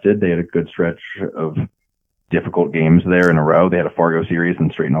not rested, they had a good stretch of difficult games there in a row. They had a Fargo series and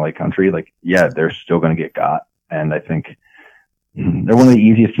straight into Lake Country. Like, yeah, they're still going to get got. And I think they're one of the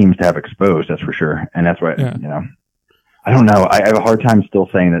easiest teams to have exposed, that's for sure. And that's why, I don't know. I have a hard time still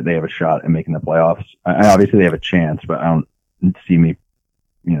saying that they have a shot at making the playoffs. Obviously they have a chance, but I don't see me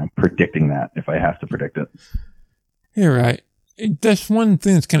predicting that if I have to predict it. You're right. That's one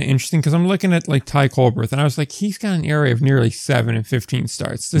thing that's kind of interesting because I'm looking at like Ty Colbert and I was like, he's got an area of nearly 7 and 15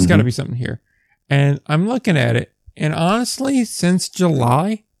 starts. There's got to be something here. And I'm looking at it, and honestly, since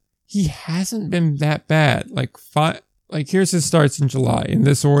July, he hasn't been that bad. Like here's his starts in July. In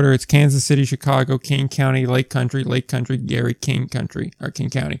this order, it's Kansas City, Chicago, King County, Lake Country, Gary, King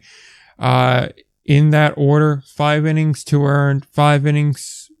County. In that order, 5 innings, 2 earned, 7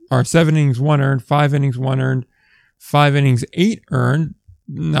 innings, 1 earned, 5 innings, 1 earned, 5 innings, 8 earned.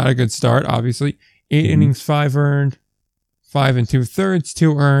 Not a good start, obviously. 8 innings, 5 earned, 5 2/3,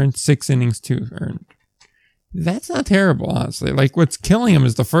 2 earned, 6 innings, 2 earned. That's not terrible, honestly. Like what's killing him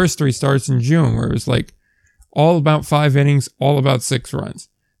is the first 3 starts in June, where it was like all about 5 innings, all about 6 runs.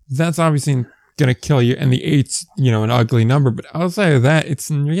 That's obviously gonna kill you, and the 8's an ugly number, but outside of that,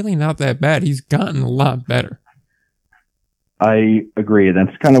 it's really not that bad. He's gotten a lot better. I agree.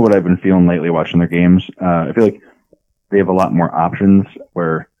 That's kind of what I've been feeling lately watching their games. I feel like they have a lot more options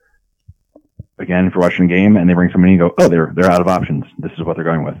where, again, if you're watching a game and they bring somebody and you go, oh, they're out of options, this is what they're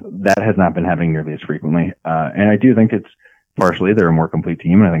going with. That has not been happening nearly as frequently. And I do think it's partially they're a more complete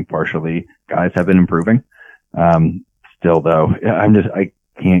team, and I think partially guys have been improving. Still though, I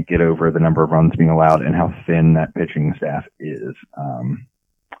can't get over the number of runs being allowed and how thin that pitching staff is.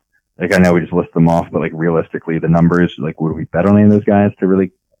 Like I know we just list them off, but like realistically, the numbers, like would we bet on any of those guys to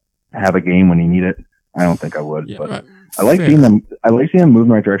really have a game when you need it? I don't think I would, but right. I like seeing them. I like seeing them move in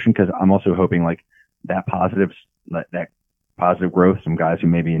the right direction because I'm also hoping like that positive growth. Some guys who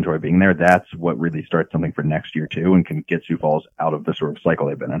maybe enjoy being there. That's what really starts something for next year too, and can get Sioux Falls out of the sort of cycle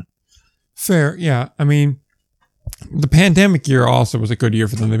they've been in. Fair, yeah. I mean, the pandemic year also was a good year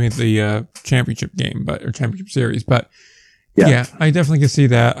for them. They made the championship game, or championship series, but. Yeah, I definitely can see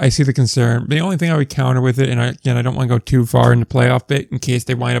that. I see the concern. The only thing I would counter with it, and I don't want to go too far in the playoff bit in case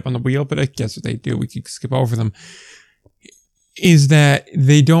they wind up on the wheel, but I guess if they do, we could skip over them, is that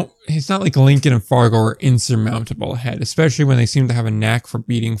it's not like Lincoln and Fargo are insurmountable ahead, especially when they seem to have a knack for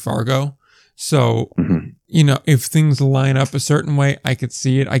beating Fargo. So, if things line up a certain way, I could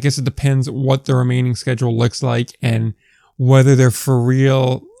see it. I guess it depends what the remaining schedule looks like and whether they're for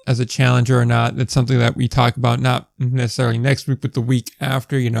real as a challenger or not. That's something that we talk about, not necessarily next week, but the week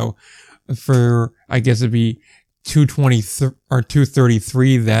after, for, I guess it'd be 220 or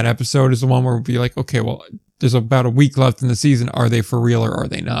 233. That episode is the one where we'll be like, okay, well, there's about a week left in the season. Are they for real or are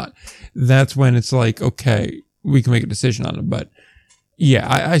they not? That's when it's like, okay, we can make a decision on them. But yeah,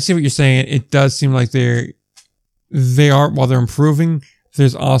 I see what you're saying. It does seem like they are, while they're improving,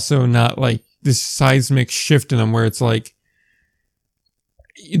 there's also not like this seismic shift in them where it's like,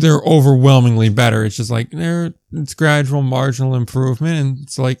 they're overwhelmingly better. It's just like it's gradual marginal improvement. And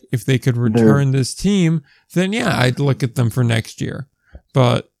it's like, if they could return this team, then yeah, I'd look at them for next year.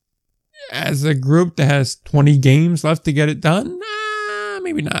 But as a group that has 20 games left to get it done,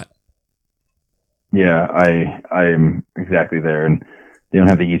 maybe not. Yeah, I'm exactly there. And they don't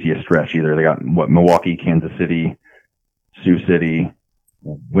have the easiest stretch either. They got Milwaukee, Kansas City, Sioux City,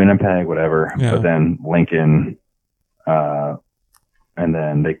 Winnipeg, whatever. Yeah. But then Lincoln, and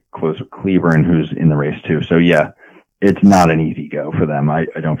then they close with Cleburne, who's in the race too. So yeah, it's not an easy go for them. I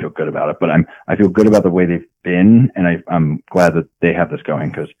don't feel good about it, but I feel good about the way they've been, and I'm glad that they have this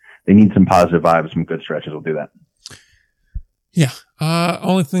going because they need some positive vibes, some good stretches will do that. Yeah.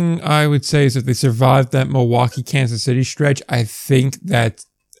 Only thing I would say is if they survive that Milwaukee, Kansas City stretch, I think that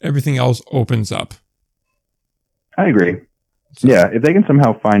everything else opens up. I agree. So, yeah, if they can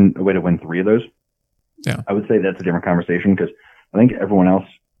somehow find a way to win 3 of those, yeah, I would say that's a different conversation because I think everyone else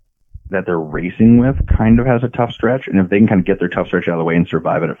that they're racing with kind of has a tough stretch. And if they can kind of get their tough stretch out of the way and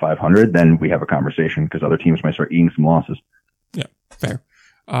survive it at 500, then we have a conversation because other teams might start eating some losses. Yeah, fair.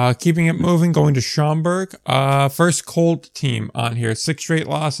 Keeping it moving, going to Schaumburg. First cold team on here. 6 straight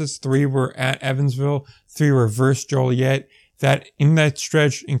losses. 3 were at Evansville. 3 were versus Joliet. That in that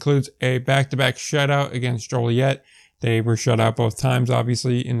stretch includes a back-to-back shutout against Joliet. They were shut out both times,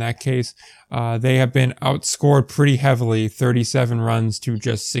 obviously, in that case. They have been outscored pretty heavily, 37 runs to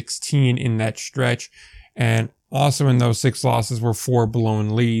just 16 in that stretch. And also in those 6 losses were 4 blown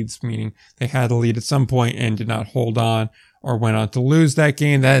leads, meaning they had a lead at some point and did not hold on or went on to lose that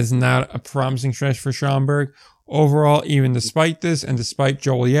game. That is not a promising stretch for Schaumburg. Overall, even despite this and despite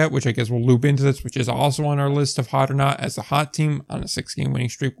Joliet, which I guess we'll loop into this, which is also on our list of hot or not as a hot team on a 6-game winning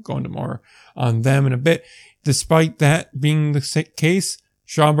streak. We'll go into more on them in a bit. Despite that being the case,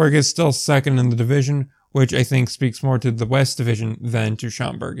 Schaumburg is still second in the division, which I think speaks more to the West Division than to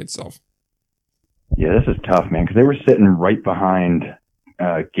Schaumburg itself. Yeah, this is tough, man, because they were sitting right behind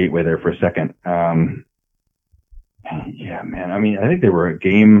Gateway there for a second. Yeah, man. I mean, I think they were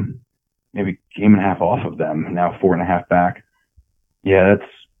maybe game and a half off of them. Now 4.5 back. Yeah,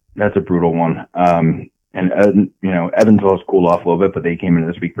 that's a brutal one. And Evansville has cooled off a little bit, but they came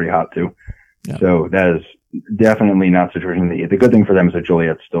into this week pretty hot too. Yeah. So that is definitely not a situation. The good thing for them is that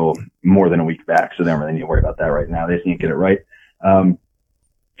Joliet's still more than a week back, so they don't really need to worry about that right now. They just need to get it right.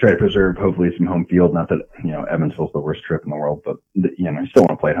 Try to preserve hopefully some home field. Not that Evansville's the worst trip in the world, but you still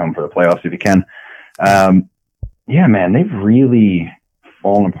want to play at home for the playoffs if you can. Yeah, man, they've really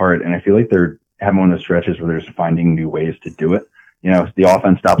fallen apart, and I feel like they're having one of those stretches where they're just finding new ways to do it. The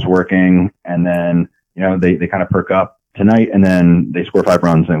offense stops working, and then they kind of perk up tonight, and then they score 5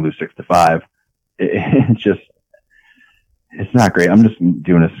 runs and they lose 6-5. It's not great. I'm just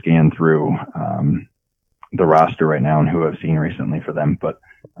doing a scan through the roster right now and who I've seen recently for them, but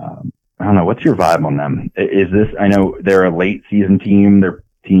I don't know. What's your vibe on them? Is this? I know they're a late season team. They're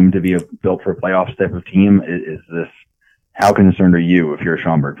team to be built for a playoffs type of team. Is this? How concerned are you if you're a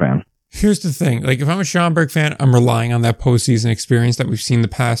Schaumburg fan? Here's the thing. If I'm a Schaumburg fan, I'm relying on that postseason experience that we've seen the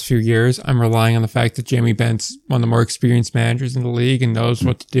past few years. I'm relying on the fact that Jamie Bent's one of the more experienced managers in the league and knows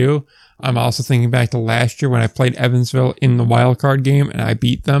what to do. I'm also thinking back to last year when I played Evansville in the wild card game and I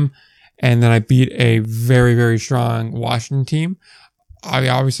beat them. And then I beat a very, very strong Washington team. I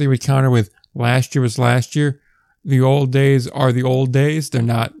obviously would counter with last year was last year. The old days are the old days. They're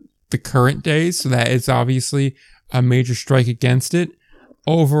not the current days. So that is obviously a major strike against it.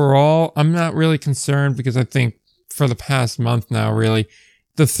 Overall, I'm not really concerned because I think for the past month now, really,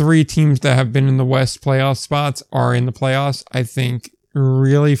 the 3 teams that have been in the West playoff spots are in the playoffs. I think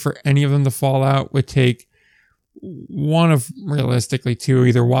really for any of them to fall out would take one of realistically 2,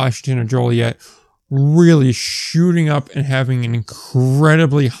 either Washington or Joliet, really shooting up and having an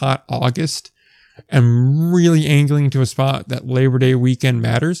incredibly hot August and really angling to a spot that Labor Day weekend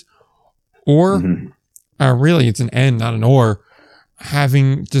matters. Or, really, it's an and, not an or,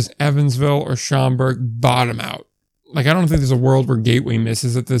 having just Evansville or Schaumburg bottom out. I don't think there's a world where Gateway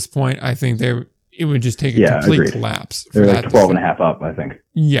misses at this point. I think it would just take a complete collapse. They're 12.5 up, I think.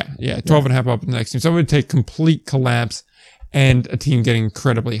 Yeah, 12.5 up in the next team. So it would take complete collapse and a team getting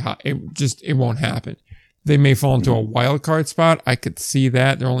incredibly hot. It won't happen. They may fall into a wild card spot. I could see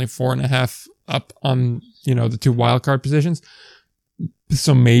that. They're only 4.5 up on, the 2 wild card positions.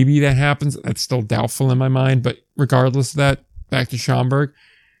 So maybe that happens. That's still doubtful in my mind. But regardless of that, back to Schaumburg.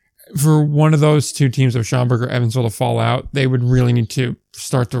 For one of those 2 teams of Schaumburg or Evansville to fall out, they would really need to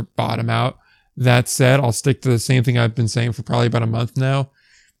start to bottom out. That said, I'll stick to the same thing I've been saying for probably about a month now.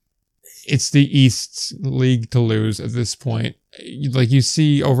 It's the East's league to lose at this point. You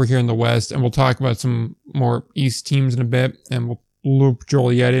see over here in the West, and we'll talk about some more East teams in a bit, and we'll loop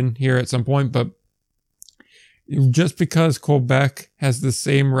Joliet in here at some point, but just because Quebec has the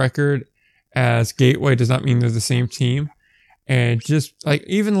same record as Gateway does not mean they're the same team. And just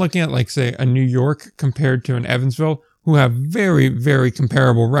even looking at say a New York compared to an Evansville, who have very, very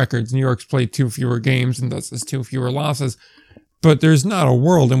comparable records. New York's played 2 fewer games and thus has 2 fewer losses. But there's not a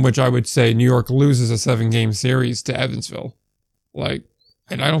world in which I would say New York loses a 7-game series to Evansville. And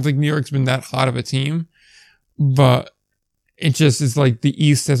I don't think New York's been that hot of a team, but it just is the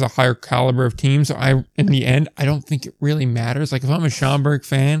East has a higher caliber of teams. So in the end, I don't think it really matters. If I'm a Schaumburg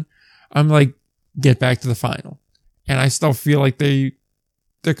fan, I'm get back to the final. And I still feel like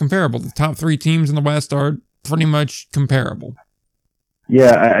they're comparable. The top 3 teams in the West are pretty much comparable.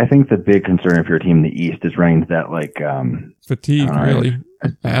 Yeah, I think the big concern if you're a team in the East is running into that like fatigue, really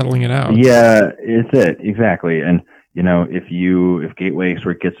battling it out. Yeah, it's it exactly. And if Gateway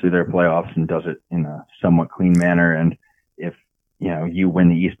sort of gets through their playoffs and does it in a somewhat clean manner, and if you win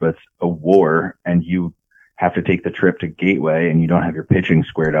the East, but it's a war, and you have to take the trip to Gateway, and you don't have your pitching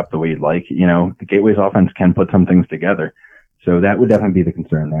squared up the way you'd like, the Gateway's offense can put some things together. So that would definitely be the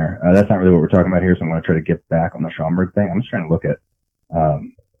concern there. That's not really what we're talking about here, so I'm going to try to get back on the Schaumburg thing. I'm just trying to look at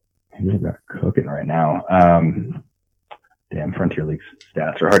who's got cooking right now. Damn, Frontier League's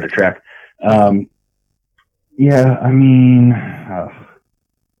stats are hard to track. Yeah, I mean,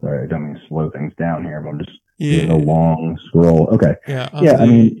 sorry, I don't mean to slow things down here, but I'm just doing a long scroll. Okay.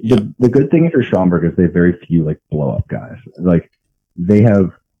 The good thing for Schaumburg is they have very few like blow up guys. Like they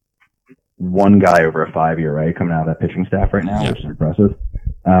have one guy over a 5-year, right, coming out of that pitching staff right now, which is impressive.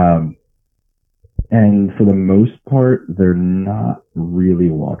 And for the most part, they're not really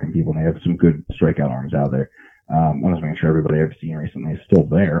walking people. They have some good strikeout arms out there. I'm just making sure everybody I've seen recently is still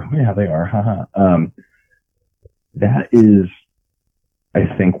there. Yeah, they are. That is, I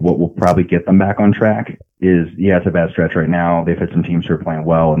think, what will probably get them back on track is, it's a bad stretch right now. They've had some teams who are playing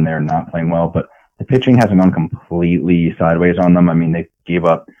well and they're not playing well, but the pitching hasn't gone completely sideways on them. I mean, they gave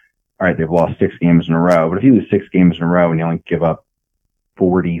up, all right, they've lost 6 games in a row, but if you lose 6 games in a row and you only give up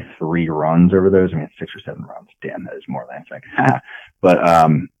 43 runs over those, I mean, 6 or 7 runs. Damn, that is more than I think. But, I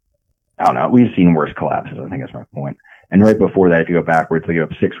don't know. We've seen worse collapses. I think that's my point. And right before that, if you go backwards, they gave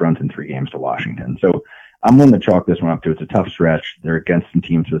up 6 runs in 3 games to Washington. So I'm willing to chalk this one up to it's a tough stretch. They're against some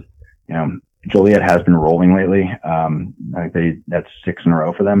teams with, Joliet has been rolling lately. I think that's 6 in a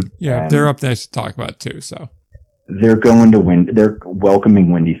row for them. Yeah, they're up there to talk about too. So they're going to win. They're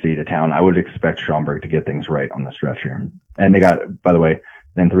welcoming Windy City to town. I would expect Schaumburg to get things right on the stretch here. And they got, by the way,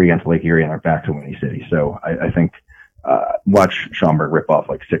 then 3 against Lake Erie and they're back to Windy City. So I think watch Schaumburg rip off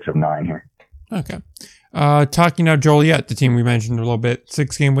like 6 of 9 here. Okay. Talking now Joliet, the team we mentioned a little bit,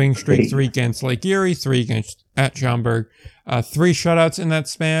 6-game winning streak, 3 against Lake Erie, 3 against at Schaumburg, 3 shutouts in that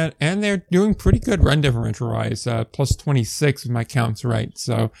span, and they're doing pretty good run differential wise, plus 26 if my count's right.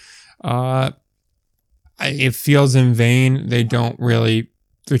 So, it feels in vain. They're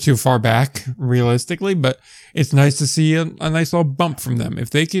too far back realistically, but it's nice to see a nice little bump from them. If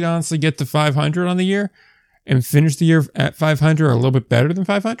they could honestly get to 500 on the year and finish the year at 500 or a little bit better than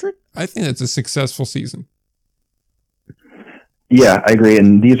 500, I think that's a successful season. Yeah, I agree.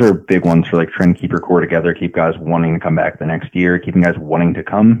 And these are big ones for like trying to keep your core together, keep guys wanting to come back the next year, keeping guys wanting to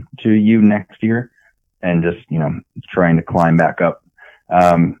come to you next year, and just, trying to climb back up.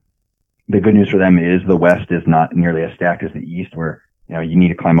 The good news for them is the West is not nearly as stacked as the East, where, you need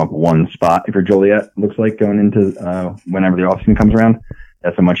to climb up one spot if you're Joliet, looks like, going into whenever the offseason comes around.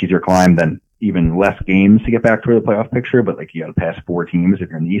 That's a much easier climb than even less games to get back to the playoff picture, but like you got to pass 4 teams if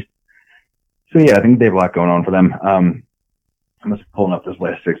you're in the East. So yeah, I think they have a lot going on for them. I'm just pulling up this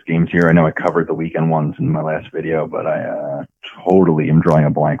last 6 games here. I know I covered the weekend ones in my last video, but I totally am drawing a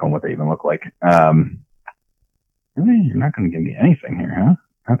blank on what they even look like. Really? You're not going to give me anything here, huh?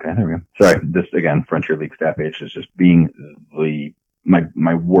 Okay, there we go. Sorry, this again, Frontier League staff page is just being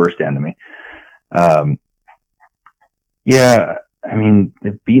my worst enemy. Yeah, I mean,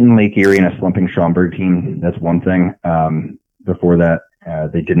 they've beaten Lake Erie in a slumping Schaumburg team. That's one thing. Before that,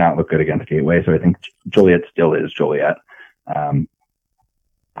 they did not look good against Gateway, so I think Joliet still is Joliet. I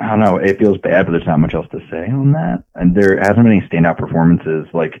don't know. It feels bad, but there's not much else to say on that. And there hasn't been any standout performances.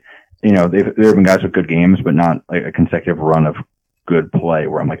 Like, there have been guys with good games, but not like a consecutive run of good play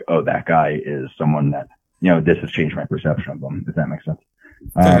where I'm like, oh, that guy is someone that, this has changed my perception of them, if that makes sense.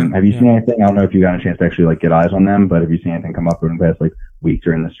 Have you seen anything? I don't know if you got a chance to actually like get eyes on them, but have you seen anything come up in the past like week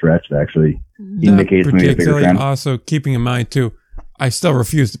during the stretch that actually indicates maybe a bigger trend? Also, keeping in mind too, I still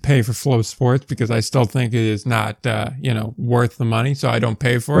refuse to pay for Flow Sports because I still think it is not, worth the money. So I don't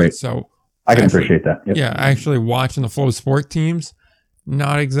pay for it. So I can appreciate that. Yep. Yeah. Actually watching the Flow Sport teams,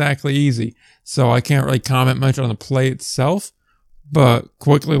 not exactly easy. So I can't really comment much on the play itself, but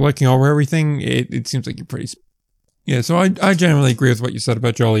quickly looking over everything, it seems like you're pretty. Yeah. So I generally agree with what you said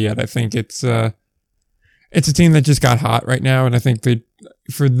about Joliet. I think it's a team that just got hot right now. And I think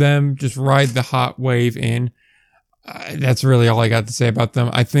for them, just ride the hot wave in. That's really all I got to say about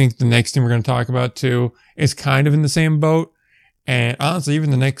them. I think the next team we're going to talk about too is kind of in the same boat. And honestly, even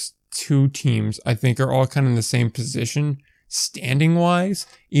the next 2 teams, I think are all kind of in the same position standing wise,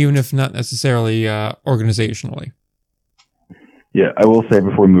 even if not necessarily organizationally. Yeah, I will say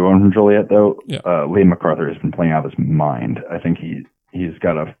before we move on from Joliet though, Lee MacArthur has been playing out of his mind. I think he's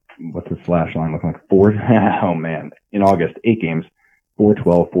got what's his slash line looking like? 4? Oh man, in August, 8 games,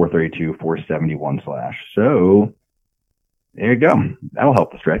 412, 432, 471 slash. So there you go. That'll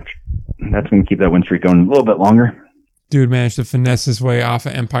help the stretch. That's going to keep that win streak going a little bit longer. Dude managed to finesse his way off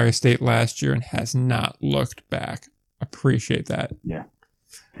of Empire State last year and has not looked back. Appreciate that. Yeah.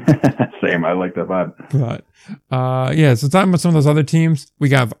 Same. I like that vibe. But so talking about some of those other teams, we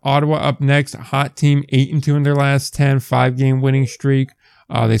got Ottawa up next, a hot team, 8-2 in their last 10, 5-game winning streak.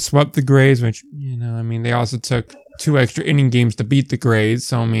 They swept the Grays, which, they also took 2 extra inning games to beat the Grays.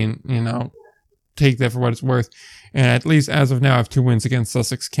 So, take that for what it's worth. And at least as of now, I have 2 wins against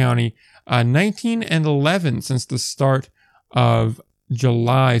Sussex County. 19-11 since the start of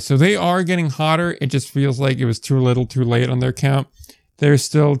July. So they are getting hotter. It just feels like it was too little too late on their count. They're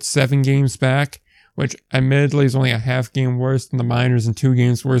still 7 games back, which admittedly is only a half game worse than the Miners and 2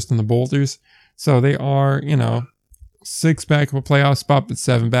 games worse than the Boulders. So they are, 6 back of a playoff spot, but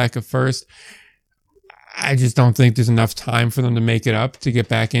 7 back of first. I just don't think there's enough time for them to make it up to get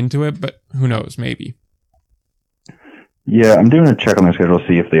back into it, but who knows, maybe. Yeah, I'm doing a check on their schedule to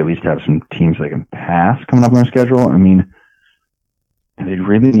see if they at least have some teams they can pass coming up on their schedule. They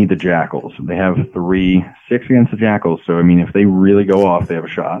really need the Jackals. They have 3-6 against the Jackals. So, if they really go off, they have a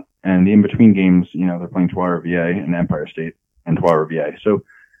shot. And the in-between games, they're playing Trois Rivières and Empire State and Trois Rivières. So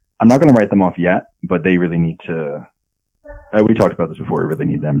I'm not going to write them off yet, but they really need to, we talked about this before, we really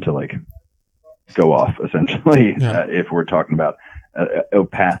need them to, go off, essentially. Yeah. If we're talking about a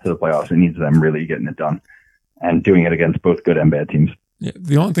path to the playoffs, it needs them really getting it done and doing it against both good and bad teams. Yeah,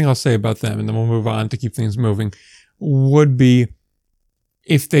 the only thing I'll say about them, and then we'll move on to keep things moving, would be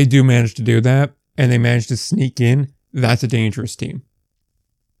if they do manage to do that and they manage to sneak in, that's a dangerous team.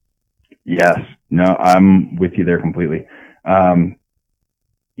 Yes. No, I'm with you there completely. They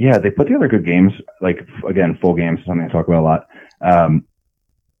put together good games, again, full games, something I talk about a lot.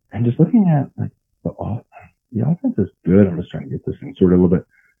 And just looking at the offense is good. I'm just trying to get this thing sorted a little bit.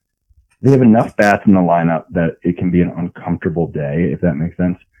 They have enough bats in the lineup that it can be an uncomfortable day, if that makes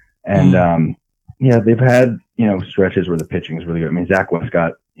sense. And, they've had, stretches where the pitching is really good. Zach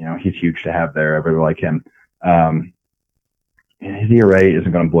Westcott, he's huge to have there. I really like him. His ERA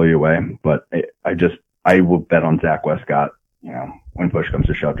isn't going to blow you away, but I will bet on Zach Westcott, when push comes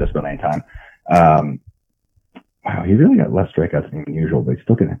to shove just about any time. Wow, he really got less strikeouts than usual, but he's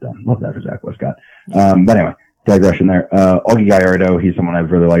still getting it done. Love that for Zach Westcott. But anyway, digression there. Augie Gallardo, he's someone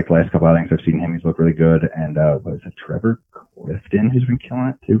I've really liked the last couple outings. I've seen him. He's looked really good. And what is it, Trevor Clifton, who's been killing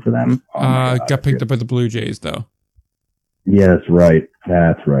it too for them? Got picked up by the Blue Jays, though. Yeah, that's right.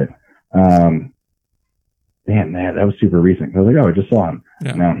 Man, that was super recent. I was like, I just saw him.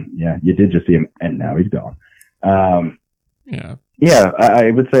 Yeah. No, yeah, you did just see him, and now he's gone. Yeah,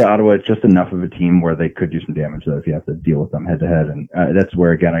 I would say Ottawa is just enough of a team where they could do some damage, though, if you have to deal with them head to head. And that's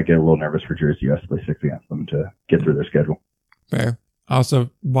where, again, I get a little nervous for Jersey. You have to play 6 against them to get through their schedule. Fair.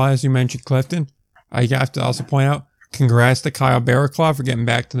 Also, why, as you mentioned Clifton, I have to also point out, congrats to Kyle Barraclough for getting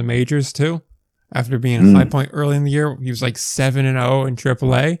back to the majors, too. After being a high point early in the year, he was 7-0 in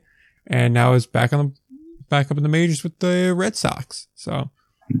AAA, and now is back up in the majors with the Red Sox. So,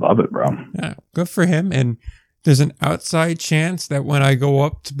 love it, bro. Yeah, good for him. And there's an outside chance that when I go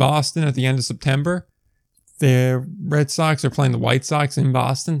up to Boston at the end of September, the Red Sox are playing the White Sox in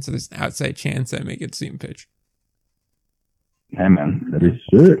Boston. So there's an outside chance I may get to see him pitch. Hey, man. That'd be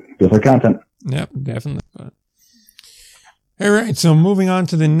sick. Good for content. Yep, definitely. But all right, so moving on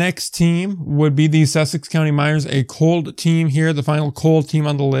to the next team would be the Sussex County Miners, a cold team here, the final cold team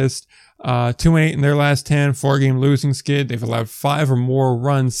on the list. 2-8 in their last 10, 4-game losing skid. They've allowed 5 or more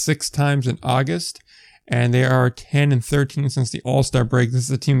runs 6 times in August. And they are 10-13 since the All-Star break. This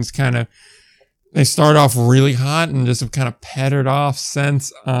is a team that's they start off really hot and just have kind of pettered off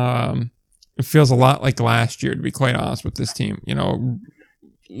since. It feels a lot like last year, to be quite honest with this team.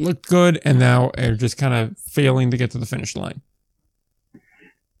 Looked good, and now are just kind of failing to get to the finish line.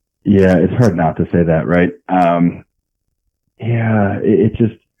 Yeah, it's hard not to say that, right? It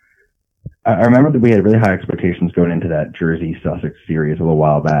just, I remember that we had really high expectations going into that Jersey-Sussex series a little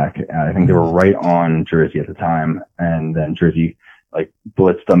while back. I think they were right on Jersey at the time, and then Jersey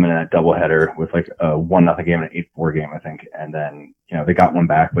blitzed them in a doubleheader with a 1-0 game and an 8-4 game, I think. And then, they got one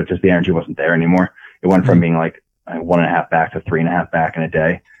back, but just the energy wasn't there anymore. It went from being 1.5 back to 3.5 back in a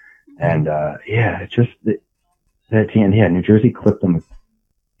day. And, it's just that team. Yeah, New Jersey clipped them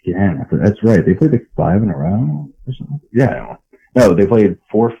again. That's right. They played 5 in a row or something. Yeah, I don't know. No, they played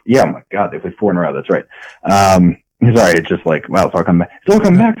 4. Yeah, oh my God, they played 4 in a row. That's right. Sorry, it's just wow, it's all coming back. It's all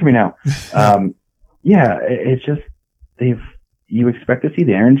coming back to me now. It's just you expect to see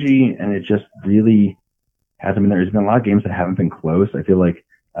the energy, and it just really hasn't been there. There's been a lot of games that haven't been close. I feel like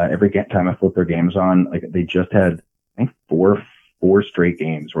every time I flip their games on, they just had, I think, 4 4 straight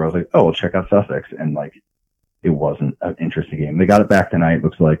games where I was like, oh, I'll check out Sussex. And like, it wasn't an interesting game. They got it back tonight,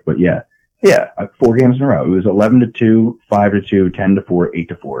 looks like, but yeah, 4 games in a row. It was 11-2, 5-2, 10-4,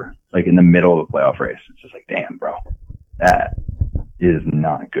 8-4, like in the middle of the playoff race. It's just like, damn, bro, that is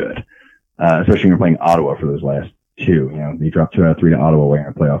not good. Especially when you're playing Ottawa for those last 2. You know, you dropped 2 out of 3 to Ottawa while you're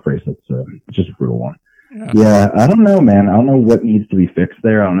in a playoff race. That's just a brutal one. Yeah, I don't know, man. I don't know what needs to be fixed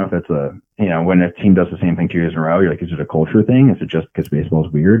there. I don't know if that's when a team does the same thing 2 years in a row, you're like, is it a culture thing? Is it just because baseball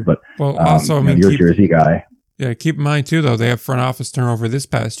is weird? But well, also, I mean, you're a Jersey guy. Yeah, keep in mind too, though, they have front office turnover this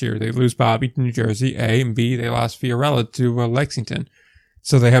past year. They lose Bobby to New Jersey, A, and B, they lost Fiorella to Lexington.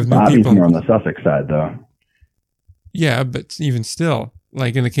 So they have new Bobby's people. More on the Sussex side, though. Yeah, but even still,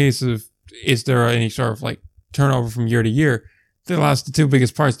 like in the case of, is there any sort of like turnover from year to year? They lost the 2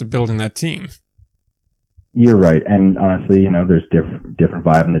 biggest parts to building that team. You're right. And honestly, there's different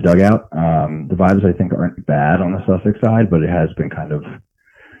vibe in the dugout. The vibes, I think, aren't bad on the Sussex side, but it has been kind of,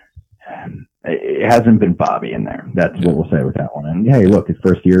 it hasn't been Bobby in there. That's what we'll say with that one. And hey, look, it's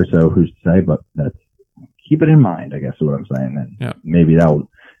first year, so who's to say? But keep it in mind, I guess is what I'm saying. And maybe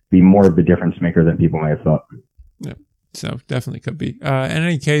that'll be more of a difference maker than people may have thought. Yeah. So definitely could be. In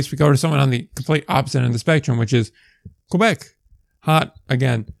any case, we go to someone on the complete opposite end of the spectrum, which is Quebec. Hot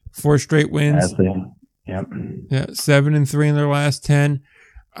again. 4 straight wins. Yep. Yeah, 7-3 in their last 10.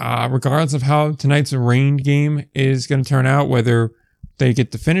 Regardless of how tonight's rained game is going to turn out, whether they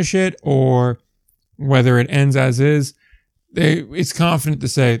get to finish it or whether it ends as is, it's confident to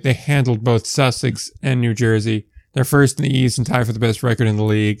say they handled both Sussex and New Jersey. They're first in the East and tied for the best record in the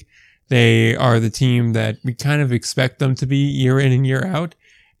league. They are the team that we kind of expect them to be year in and year out.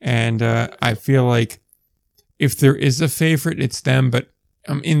 And I feel like if there is a favorite, it's them. But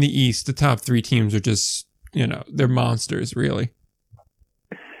in the East, the top 3 teams are just, they're monsters, really.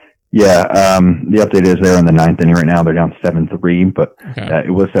 Yeah, the update is they're in the 9th inning right now. They're down 7-3, but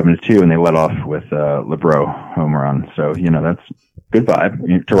it was 7-2, and they let off with LeBreau home run. So, that's good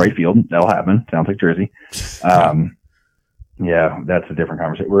vibe to right field. That'll happen. Sounds like Jersey. Yeah, that's a different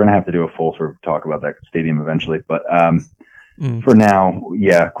conversation. We're going to have to do a full sort of talk about that stadium eventually. But for now,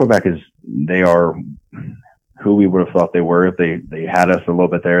 yeah, Quebec they are who we would have thought they were. They had us a little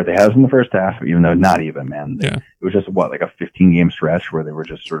bit there. They had us in the first half, even though not even, man. It was just like a 15-game stretch where they were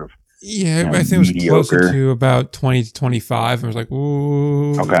just sort of I think it was mediocre. Closer to about 20 to 25. I was like,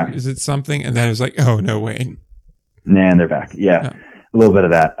 ooh, is it something? And then it was like, oh, no way. Nah, and they're back. Yeah, a little bit of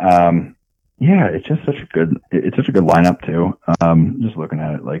that. Yeah, it's such a good lineup too. Just looking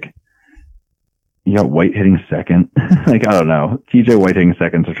at it, like, you got White hitting second. Like, I don't know. TJ White hitting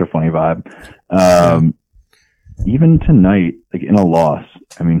second, such a funny vibe. Even tonight, like in a loss,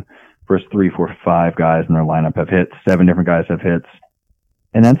 I mean, first 3, 4, 5 guys in their lineup have hits. 7 different guys have hits.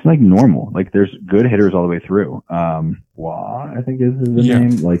 And that's like normal. Like, there's good hitters all the way through. Wah, I think is the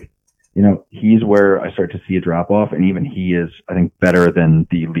name. Like, he's where I start to see a drop off, and even he is, I think, better than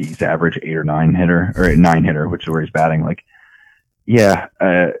the league's average 8 or 9 hitter, or 9 hitter, which is where he's batting. Like,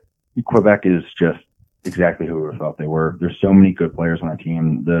 Quebec is just exactly who we would have thought they were. There's so many good players on that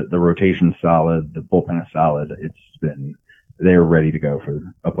team. The rotation's solid. The bullpen is solid. They're ready to go for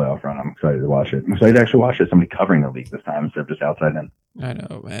a playoff run. I'm excited to watch it. I'm excited to actually watch it. Somebody covering the league this time instead of just outside in. I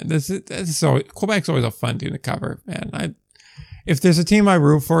know, man. Quebec's always a fun team to cover, man. If there's a team I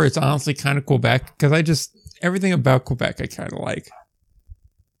root for, it's honestly kind of Quebec, because everything about Quebec I kind of like.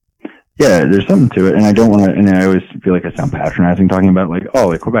 Yeah, there's something to it, and I don't want to, and I always feel like I sound patronizing talking about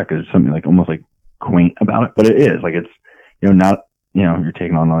Quebec is something like almost like quaint about it, but it is like, it's, not, you're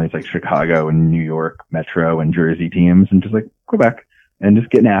taking on all these like Chicago and New York Metro and Jersey teams, and just like Quebec, and just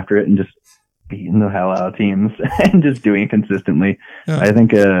getting after it and just beating the hell out of teams and just doing it consistently. Yeah. I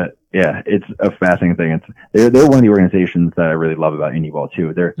think, it's a fascinating thing. They're one of the organizations that I really love about indie ball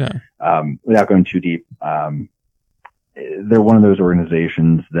too. They're, without going too deep, they're one of those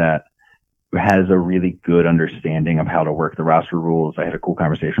organizations that has a really good understanding of how to work the roster rules. I had a cool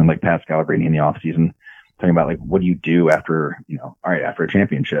conversation with like Pat Scalabrini in the off season, talking about like, what do you do after, after a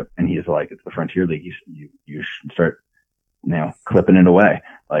championship? And he's like, it's the Frontier League. You should start, clipping it away.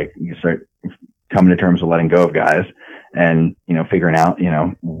 Like, you start coming to terms with letting go of guys and, figuring out,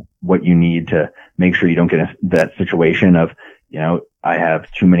 what you need to make sure you don't get that situation of, I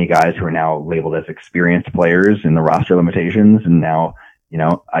have too many guys who are now labeled as experienced players in the roster limitations. And now,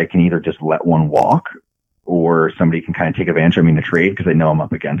 I can either just let one walk, or somebody can kind of take advantage of me in a trade because they know I'm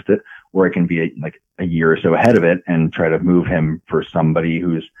up against it, or I can be a year or so ahead of it and try to move him for somebody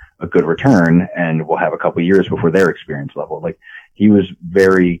who's a good return, and we'll have a couple of years before their experience level. Like, he was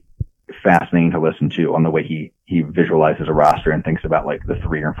very fascinating to listen to on the way he visualizes a roster and thinks about like the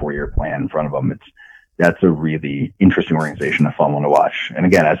 3 or 4 year plan in front of him. that's a really interesting organization, a fun one to watch. And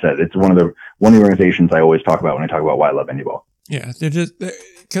again, as I said, it's one of the organizations I always talk about when I talk about why I love indie ball. Yeah,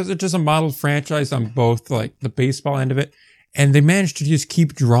 because they're just a modeled franchise on both like the baseball end of it, and they managed to just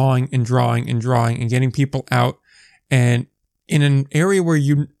keep drawing and drawing and drawing and getting people out, and in an area where I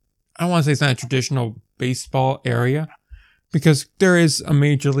don't want to say it's not a traditional baseball area, because there is a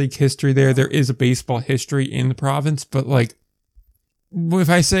major league history there. There is a baseball history in the province, but like, if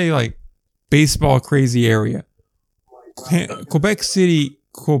I say like baseball crazy area, Quebec City,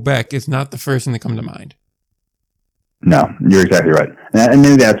 Quebec is not the first thing that comes to mind. No, you're exactly right. And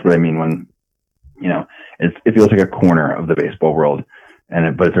maybe that's what I mean when, it feels like a corner of the baseball world,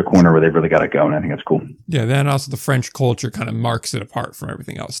 but it's a corner where they've really got it going. I think that's cool. Yeah, then also the French culture kind of marks it apart from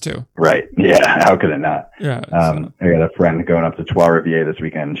everything else too. Right. Yeah. How could it not? Yeah. I got a friend going up to Trois-Rivières this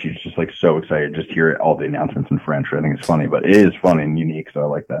weekend, and she's just like so excited just to hear all the announcements in French. I think it's funny, but it is funny and unique, so I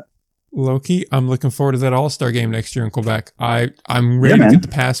like that. Low-key, I'm looking forward to that All-Star game next year in Quebec. I'm ready to get the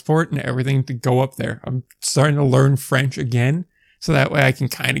passport and everything to go up there. I'm starting to learn French again, so that way I can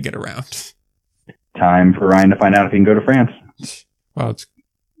kind of get around. Time for Ryan to find out if he can go to France. Well, it's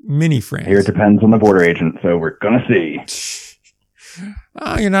mini France. Here it depends on the border agent, so we're going to see.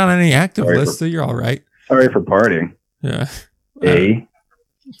 Oh, you're not on any active list, so you're all right. Sorry for partying. Yeah.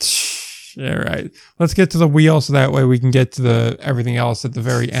 Yeah, right. Let's get to the wheel so that way we can get to everything else at the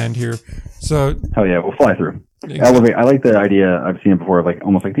very end here. So, hell yeah, we'll fly through. Exactly. I like the idea. I've seen it before of like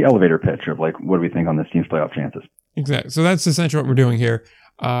almost like the elevator pitch of like, what do we think on this team's playoff chances? Exactly. So that's essentially what we're doing here.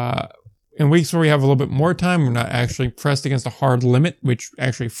 In weeks where we have a little bit more time, we're not actually pressed against a hard limit, which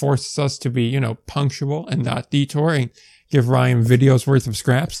actually forces us to be, punctual and not detour and give Ryan videos worth of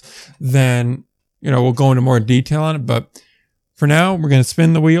scraps. Then, we'll go into more detail on it. But for now, we're going to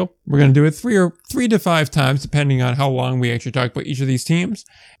spin the wheel. We're going to do it 3 to 5 times, depending on how long we actually talk about each of these teams.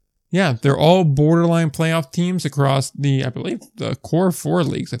 Yeah, they're all borderline playoff teams across I believe, the core 4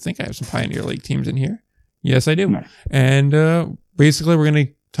 leagues. I think I have some Pioneer League teams in here. Yes, I do. Nice. And basically, we're going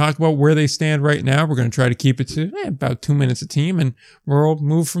to talk about where they stand right now. We're going to try to keep it to about 2 minutes a team, and we'll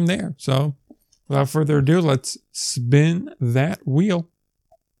move from there. So, without further ado, let's spin that wheel.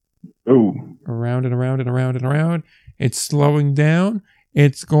 Ooh. Around and around and around and around. It's slowing down.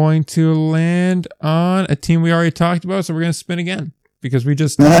 It's going to land on a team we already talked about, so we're going to spin again because we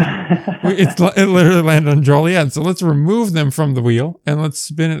just it literally landed on Joliet. So let's remove them from the wheel and let's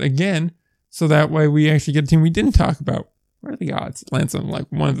spin it again, so that way we actually get a team we didn't talk about. What are the odds? It lands on like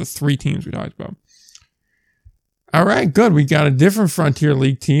one of the 3 teams we talked about. All right, good. We got a different Frontier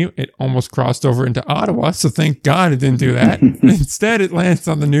League team. It almost crossed over into Ottawa, so thank God it didn't do that. Instead, it lands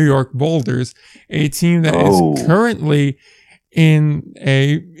on the New York Boulders, a team that is currently in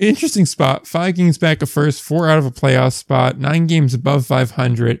a interesting spot. 5 games back of first, 4 out of a playoff spot, 9 games above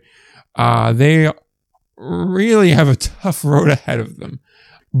 500. They really have a tough road ahead of them.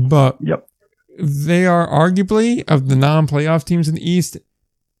 But they are arguably, of the non-playoff teams in the East,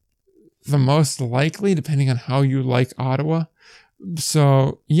 the most likely, depending on how you like Ottawa.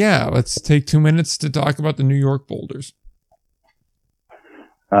 So, yeah, let's take 2 minutes to talk about the New York Boulders.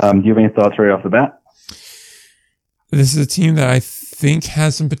 Do you have any thoughts right off the bat? This is a team that I think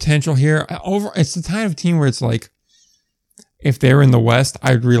has some potential here. It's the kind of team where it's like, if they're in the West,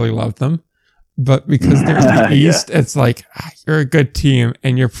 I'd really love them. But because they're in the East, it's like, you're a good team,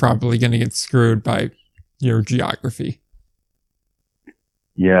 and you're probably going to get screwed by your geography.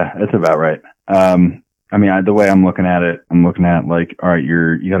 Yeah, that's about right. The way I'm looking at it, I'm looking at like, all right,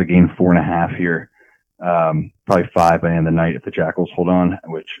 you got to gain 4.5 here. Probably 5 by the end of the night if the Jackals hold on,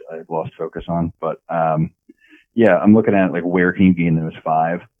 which I've lost focus on. But, I'm looking at like, where can you gain those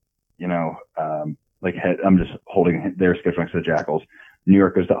 5? I'm just holding their schedule next to the Jackals. New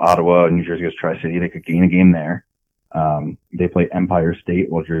York goes to Ottawa, New Jersey goes to Tri-City. They could gain a game there. They play Empire State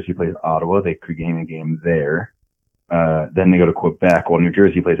while Jersey plays Ottawa. They could gain a game there. Then they go to Quebec while New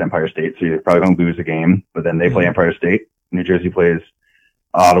Jersey plays Empire State. So you're probably going to lose a game, but then they play Empire State. New Jersey plays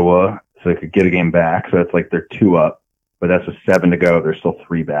Ottawa, so they could get a game back. So that's like they're 2 up, but that's with 7 to go. They're still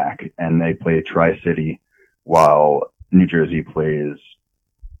 3 back, and they play Tri-City while New Jersey plays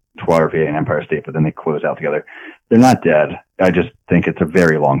Trois-Rivières and Empire State, but then they close out together. They're not dead. I just think it's a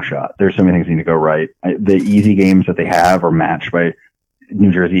very long shot. There's so many things that need to go right. The easy games that they have are matched by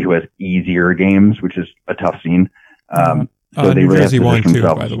New Jersey, who has easier games, which is a tough scene. So they New really Jersey have to won too,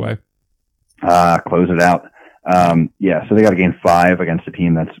 by the way. Close it out. So they got to gain 5 against a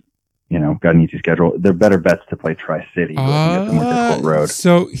team that's, got an easy schedule. They're better bets to play Tri-City. Road.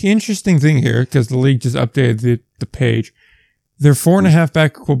 So interesting thing here, because the league just updated the page. They're 4.5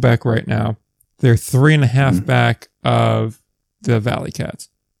 back of Quebec right now. They're 3.5 back of the Valley Cats.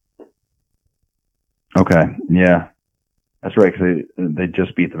 Okay. Yeah. That's right. Because they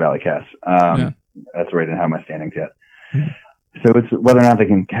just beat the Valley Cats. That's right. I didn't have my standings yet. Mhm. So it's whether or not they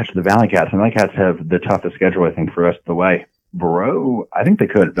can catch the Valley Cats. And Valley Cats have the toughest schedule, I think, for the rest of the way. Bro, I think they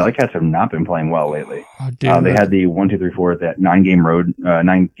could. Valley Cats have not been playing well lately. They had the 1, 2, 3, 4, that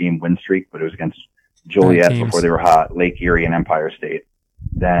 9-game win streak, but it was against Joliet before they were hot, Lake Erie, and Empire State.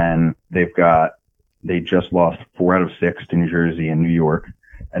 Then they just lost 4 out of 6 to New Jersey and New York.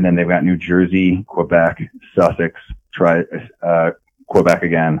 And then they've got New Jersey, Quebec, Sussex, Quebec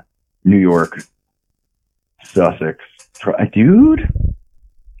again, New York, Sussex. Dude,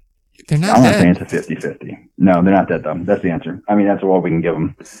 they're not I'm dead. not saying it's a 50-50. No, they're not dead, though. That's the answer. I mean, that's all we can give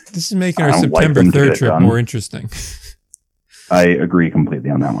them. This is making our September 3rd trip more interesting. I agree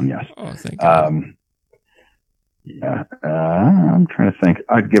completely on that one, yes. Oh, thank God. Yeah. I'm trying to think.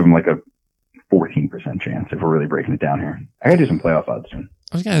 I'd give them like a 14% chance if we're really breaking it down here. I gotta do some playoff odds soon.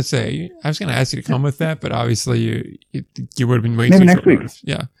 I was gonna ask you to come with that, but obviously you would have been waiting. Maybe next week.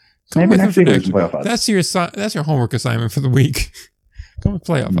 Yeah. Maybe next week with some playoff odds. That's your homework assignment for the week. Come with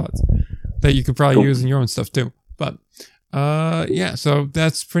playoff odds that you could probably use in your own stuff too. But yeah, so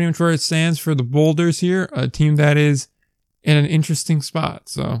that's pretty much where it stands for the Boulders here, a team that is in an interesting spot.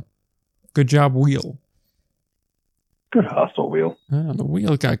 So good job, Wheel. Good hustle, Wheel. The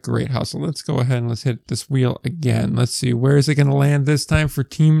Wheel got great hustle. Let's go ahead and let's hit this wheel again. Let's see, where is it going to land this time for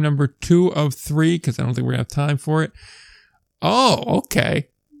team number 2 of 3? Because I don't think we're going to have time for it. Oh, okay.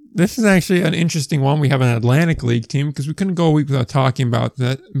 This is actually an interesting one. We have an Atlantic League team because we couldn't go a week without talking about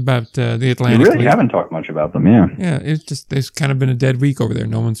the Atlantic League. We really haven't talked much about them, yeah. Yeah, there's kind of been a dead week over there.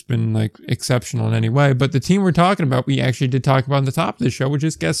 No one's been like exceptional in any way. But the team we're talking about, we actually did talk about on the top of the show, which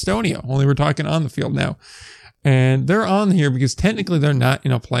is Gastonia. Only we're talking on the field now. And they're on here because technically they're not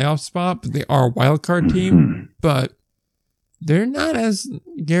in a playoff spot, but they are a wild card team. But they're not as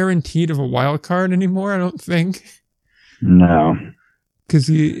guaranteed of a wild card anymore, I don't think. No.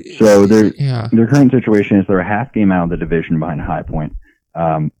 So their current situation is they're a half game out of the division behind High Point.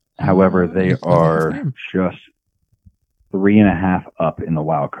 However, they are just 3.5 up in the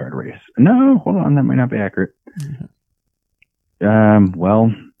wild card race. No, hold on, that might not be accurate.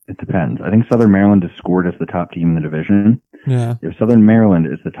 Well, it depends. I think Southern Maryland is scored as the top team in the division. Yeah. If Southern Maryland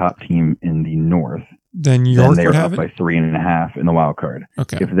is the top team in the North, then York they are up by 3.5 in the wild card.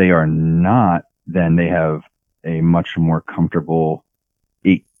 Okay. If they are not, then they have a much more comfortable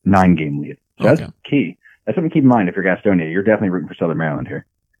 9-game lead. So that's key. That's something to keep in mind if you're Gastonia. You're definitely rooting for Southern Maryland here.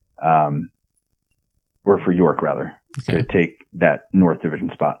 Or for York, rather, to take that North Division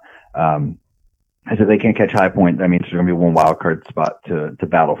spot. So if they can't catch High Point, that means there's going to be one wild card spot to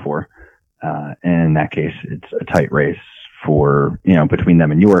battle for. And in that case, it's a tight race for, between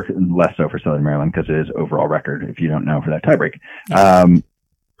them and York, less so for Southern Maryland because it is overall record, if you don't know, for that tiebreak.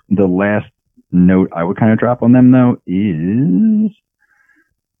 The last note I would kind of drop on them, though, is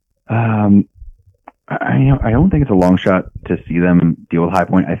I don't think it's a long shot to see them deal with High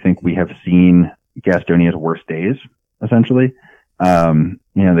Point. I think we have seen Gastonia's worst days, essentially.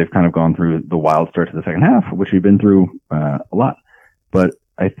 They've kind of gone through the wild start to the second half, which we've been through a lot. But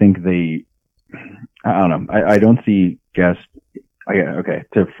I think I don't know. I don't see to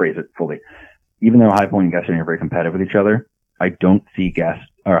phrase it fully. Even though High Point and Gastonia are very competitive with each other, I don't see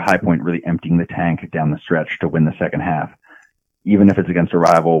High Point really emptying the tank down the stretch to win the second half. Even if it's against a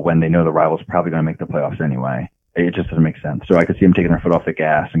rival when they know the rival's probably going to make the playoffs anyway. It just doesn't make sense. So I could see them taking their foot off the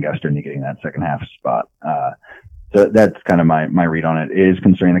gas and Gastonia getting that second half spot. So that's kind of my read on it. It is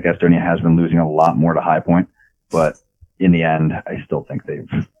concerning that Gastonia has been losing a lot more to High Point, but in the end, I still think they've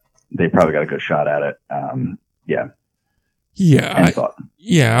probably got a good shot at it. Yeah.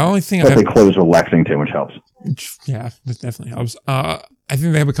 Only thing they close with Lexington, which helps. Yeah, that definitely helps. I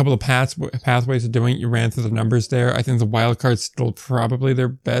think they have a couple of pathways of doing it. You ran through the numbers there. I think the wild card's still probably their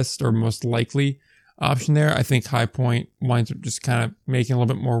best or most likely option there. I think High Point winds up just kind of making a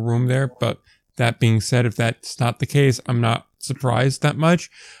little bit more room there. But that being said, if that's not the case, I'm not surprised that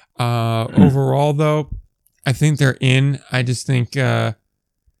much. Overall, though, I think they're in. I just think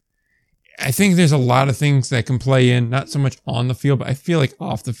I think there's a lot of things that can play in, not so much on the field, but I feel like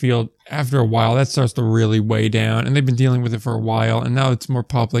off the field, after a while, that starts to really weigh down. And they've been dealing with it for a while, and now it's more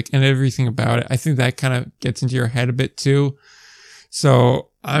public and everything about it. I think that kind of gets into your head a bit too. So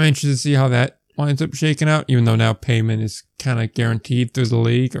I'm interested to see how that winds up shaking out, even though now payment is kind of guaranteed through the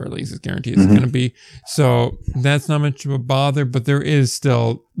league, or at least as guaranteed as it's going to be. So that's not much of a bother, but there is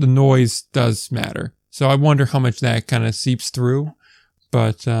still, the noise does matter. So I wonder how much that kind of seeps through.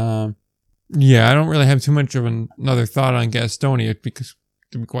 But, yeah, I don't really have too much of another thought on Gastonia because,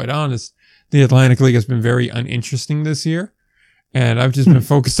 to be quite honest, the Atlantic League has been very uninteresting this year. And I've just been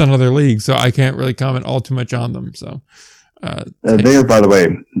focused on other leagues, so I can't really comment all too much on them. So they are, by the way,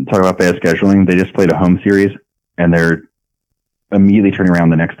 talking about bad scheduling. They just played a home series, and they're immediately turning around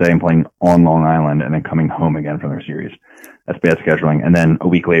the next day and playing on Long Island, and then coming home again from their series. That's bad scheduling. And then a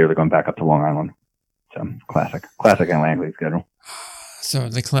week later, they're going back up to Long Island. So classic Atlantic League schedule. So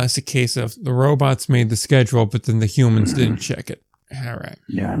the classic case of the robots made the schedule, but then the humans didn't check it. All right.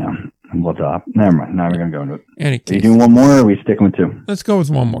 Yeah, I know. We'll stop. Never mind. Now we're going to go into it. Any case, are you doing one more, or are we sticking with two? Let's go with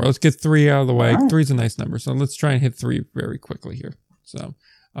one more. Let's get 3 out of the way. Right. 3's a nice number, so let's try and hit 3 very quickly here. So,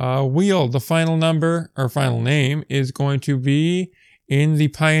 Wheel, the final number, or final name, is going to be in the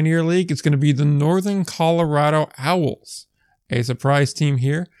Pioneer League. It's going to be the Northern Colorado Owls, a surprise team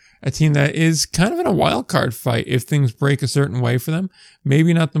here. A team that is kind of in a wild card fight if things break a certain way for them.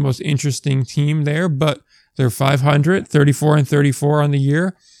 Maybe not the most interesting team there, but they're 500, 34-34 on the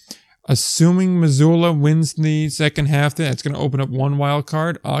year. Assuming Missoula wins the second half, that's going to open up 1 wild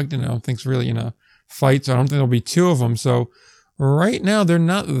card. Ogden, I don't think, is really in a fight, so I don't think there'll be 2 of them. So right now, they're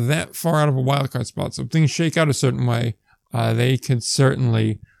not that far out of a wild card spot. So if things shake out a certain way, they could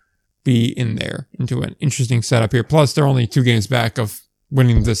certainly be in there into an interesting setup here. Plus, they're only 2 games back of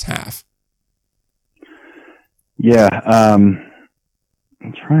winning this half. Yeah, I'm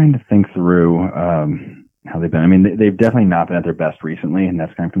trying to think through how they've been. I mean, they've definitely not been at their best recently, and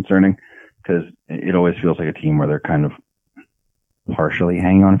that's kind of concerning because it always feels like a team where they're kind of partially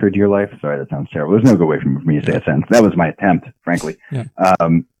hanging on for dear life. Sorry, that sounds terrible. There's no good way for me to say a sentence. That was my attempt, frankly. Yeah.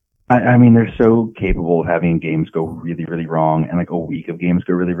 I mean, they're so capable of having games go really, really wrong and like a week of games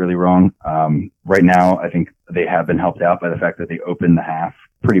go really, really wrong. Right now, I think they have been helped out by the fact that they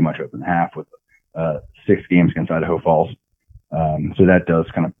pretty much opened the half with 6 games against Idaho Falls. So that does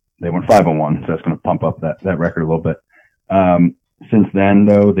they went 5-1, so that's going to pump up that record a little bit. Since then,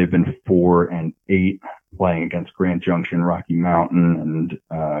 though, they've been 4-8 playing against Grand Junction, Rocky Mountain,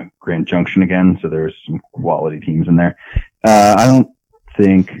 and Grand Junction again. So there's some quality teams in there.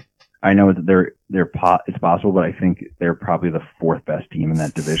 I know that it's possible, but I think they're probably the 4th best team in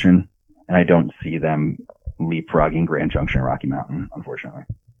that division, and I don't see them leapfrogging Grand Junction and Rocky Mountain, unfortunately.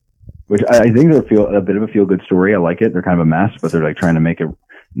 Which I think they're a bit of a feel-good story. I like it. They're kind of a mess, but they're like trying to make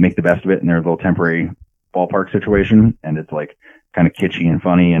the best of it in their little temporary ballpark situation, and it's like kind of kitschy and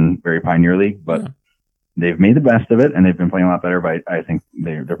funny and very Pioneer League, but they've made the best of it, and they've been playing a lot better, but I think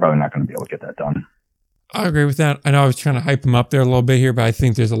they're probably not going to be able to get that done. I agree with that. I know I was trying to hype them up there a little bit here, but I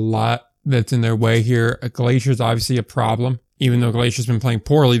think there's a lot that's in their way here. Glacier's obviously a problem. Even though Glacier's been playing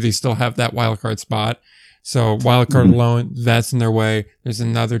poorly, they still have that wildcard spot. So wildcard alone, that's in their way. There's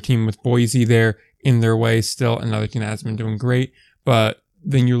another team with Boise there in their way still. Another team that has been doing great. But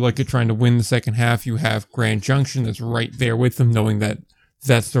then you look at trying to win the second half. You have Grand Junction that's right there with them, knowing that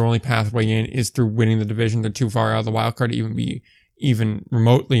that's their only pathway in is through winning the division. They're too far out of the wildcard to even be even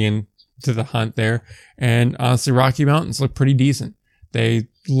remotely in to the hunt there. And honestly, Rocky Mountains look pretty decent. They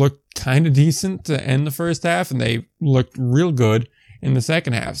looked kind of decent to end the first half, and they looked real good in the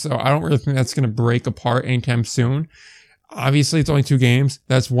second half. So I don't really think that's going to break apart anytime soon. Obviously, it's only 2 games.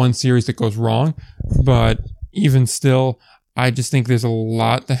 That's 1 series that goes wrong. But even still, I just think there's a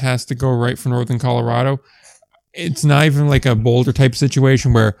lot that has to go right for Northern Colorado. It's not even like a Boulder type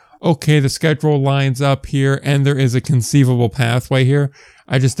situation where, okay, the schedule lines up here and there is a conceivable pathway here.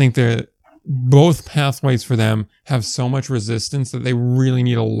 I just think that both pathways for them have so much resistance that they really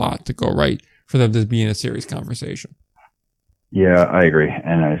need a lot to go right for them to be in a serious conversation. Yeah, I agree.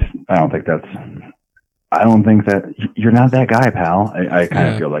 And I don't think that you're not that guy, pal. I kind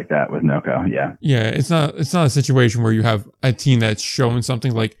of feel like that with NoCo. Yeah. Yeah. It's not a situation where you have a team that's showing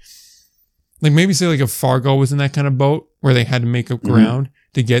something like maybe say like if Fargo was in that kind of boat where they had to make up ground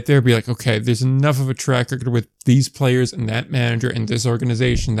to get there, be like, okay, there's enough of a track record with these players and that manager and this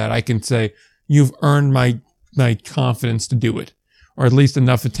organization that I can say, you've earned my confidence to do it, or at least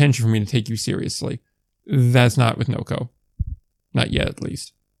enough attention for me to take you seriously. That's not with NoCo. Not yet, at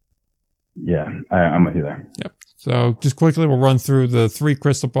least. Yeah, I'm with you there. Yep. So just quickly, we'll run through the 3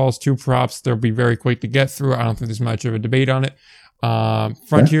 crystal balls, 2 props. They'll be very quick to get through. I don't think there's much of a debate on it.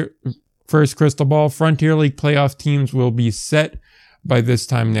 First crystal ball, Frontier League playoff teams will be set by this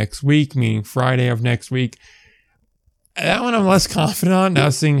time next week, meaning Friday of next week. That one I'm less confident on, now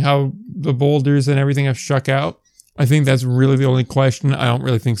seeing how the boulders and everything have struck out. I think that's really the only question. I don't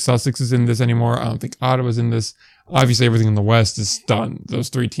really think Sussex is in this anymore. I don't think Ottawa's in this. Obviously, everything in the West is done. Those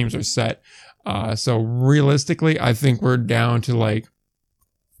 3 teams are set. So realistically, I think we're down to like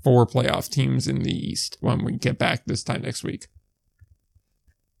 4 playoff teams in the East when we get back this time next week.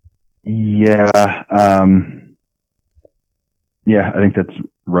 Yeah. Yeah, I think that's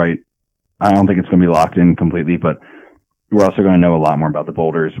right. I don't think it's going to be locked in completely, but we're also going to know a lot more about the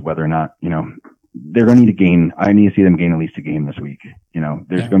Boulders, whether or not, they're going to need to gain. I need to see them gain at least a game this week.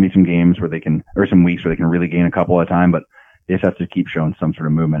 There's going to be some games where or some weeks where they can really gain a couple at a time, but they just have to keep showing some sort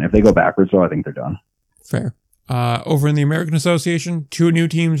of movement. If they go backwards, though, I think they're done. Fair. Over in the American Association, 2 new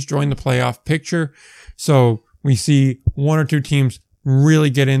teams joined the playoff picture. So we see 1 or 2 teams really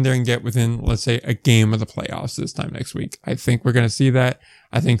get in there and get within, let's say, a game of the playoffs this time next week. I think we're going to see that.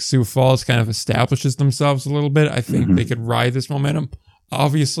 I think Sioux Falls kind of establishes themselves a little bit. I think they could ride this momentum.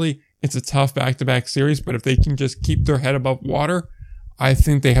 Obviously, it's a tough back-to-back series, but if they can just keep their head above water, I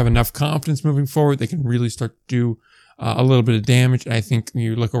think they have enough confidence moving forward. They can really start to do a little bit of damage. And I think when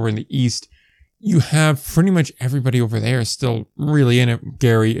you look over in the East, you have pretty much everybody over there still really in it.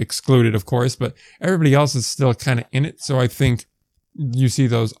 Gary excluded, of course, but everybody else is still kind of in it. So I think you see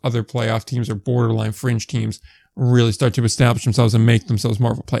those other playoff teams or borderline fringe teams really start to establish themselves and make themselves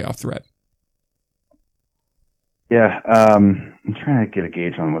more of a playoff threat. Yeah, I'm trying to get a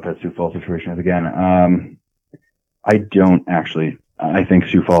gauge on what that Sioux Falls situation is again. I don't actually. I think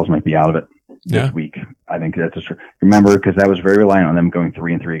Sioux Falls might be out of it this week. I think that's just remember because that was very reliant on them going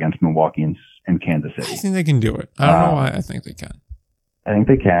 3-3 against Milwaukee and Kansas City. I think they can do it. I don't know why. I think they can. I think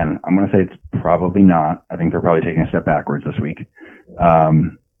they can. I'm going to say it's probably not. I think they're probably taking a step backwards this week.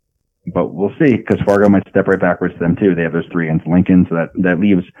 But we'll see, because Fargo might step right backwards to them too. They have those 3 against Lincoln, so that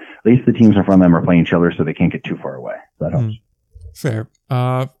leaves at least the teams in front of them are playing each other, so they can't get too far away. So that helps. Fair.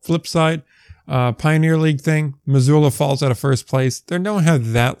 Flip side, Pioneer League thing. Missoula falls out of first place. They don't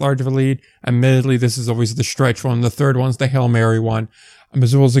have that large of a lead. Admittedly, this is always the stretch one. The third one's the Hail Mary one.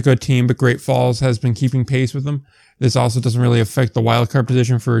 Missoula's a good team, but Great Falls has been keeping pace with them. This also doesn't really affect the wild card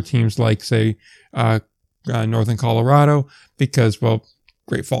position for teams like, say, Northern Colorado, because, well,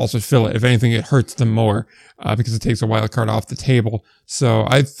 Great Falls would fill it. If anything, it hurts them more because it takes a wild card off the table. So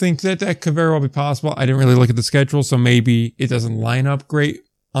I think that could very well be possible. I didn't really look at the schedule, so maybe it doesn't line up great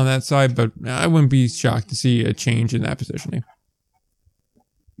on that side, but I wouldn't be shocked to see a change in that positioning.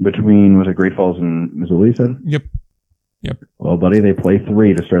 Between, was it Great Falls and Missoula, you said? Yep. Well, buddy, they play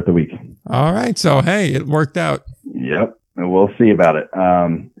 3 to start the week. All right, so hey, it worked out. Yep, we'll see about it.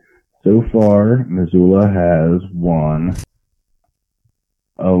 So far, Missoula has won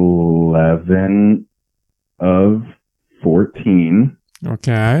 11 of 14.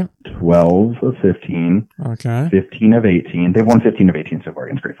 Okay. 12 of 15. Okay. 15 of 18. They've won 15 of 18 so far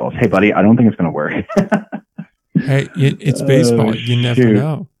against Great Falls. Hey, buddy, I don't think it's going to work. Hey, it's baseball. You never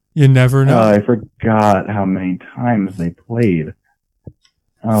know. You never know. I forgot how many times they played.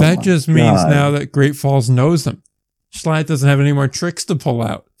 That just means now that Great Falls knows them. Schlatt doesn't have any more tricks to pull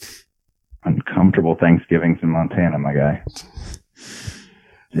out. Uncomfortable Thanksgivings in Montana, my guy.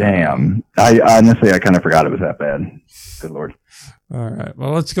 Damn. I honestly, I kind of forgot it was that bad. Good Lord. All right.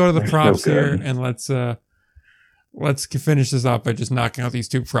 Well, let's go to the props here, and let's finish this up by just knocking out these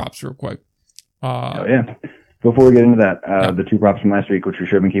 2 props real quick. Oh, yeah. Before we get into that, the 2 props from last week, which we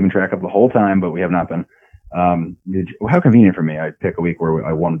should have been keeping track of the whole time, but we have not been. How convenient for me. I pick a week where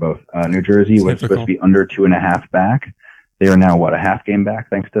I won both. New Jersey was supposed to be under 2.5 back. They are now, a half game back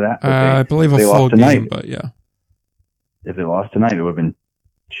thanks to that? I believe a full game, but yeah. If they lost tonight, it would have been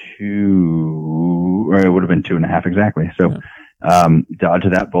 2, or it would have been 2.5 exactly. So, dodge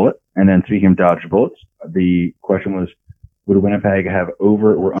that bullet. And then speaking of dodge bullets, the question was, would Winnipeg have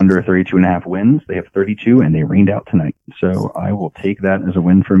over or under 32.5 wins? They have 32, and they rained out tonight. So I will take that as a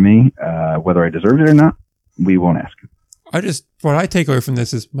win for me. Whether I deserved it or not, we won't ask. What I take away from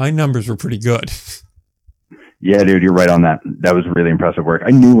this is my numbers were pretty good. Yeah, dude, you're right on that. That was really impressive work.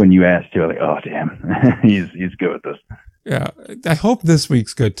 I knew when you asked too, I was like, oh, damn, he's good with this. Yeah, I hope this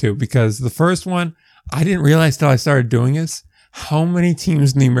week's good too, because the first one, I didn't realize till I started doing this, how many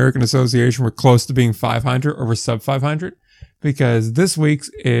teams in the American Association were close to being 500 or were sub 500. Because this week's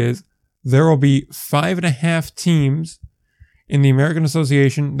is, there will be 5.5 teams in the American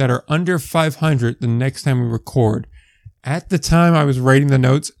Association that are under 500 the next time we record. At the time I was writing the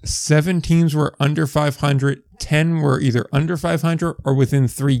notes, 7 teams were under 500, 10 were either under 500 or within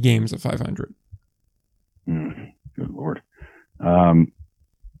 3 games of 500. Good Lord.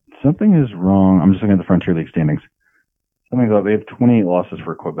 Something is wrong. I'm just looking at the Frontier League standings. Something about they have 28 losses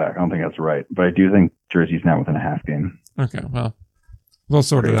for Quebec. I don't think that's right, but I do think Jersey's now within a half game. Okay, well, they'll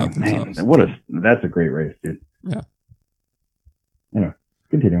sort it out themselves. That's a great race, dude. Yeah. Anyway,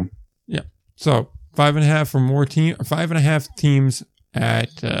 continue. Yeah. So 5.5 for more 5.5 teams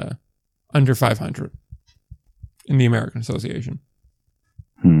at under 500 in the American Association.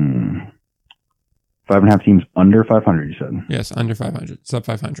 5.5 teams under 500, you said? Yes, under 500, sub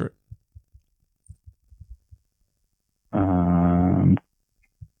 500.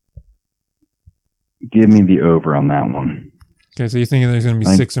 Give me the over on that one. Okay, so you're thinking there's going to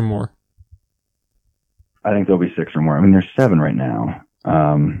be 6 or more? I think there'll be 6 or more. I mean, there's 7 right now.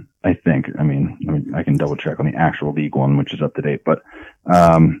 I think. I mean, I can double check on the actual league one, which is up to date. But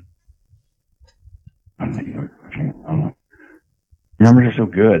I'm thinking, I don't know. Numbers are so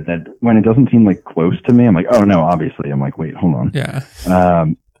good that when it doesn't seem like close to me, I'm like, oh no, obviously. I'm like, wait, hold on. Yeah.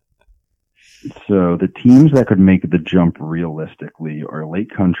 So the teams that could make the jump realistically are Lake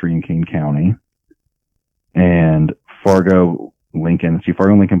Country and Kane County and Fargo, Lincoln. See,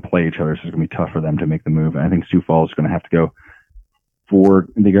 Fargo and Lincoln play each other, so it's going to be tough for them to make the move. And I think Sioux Falls is going to have to go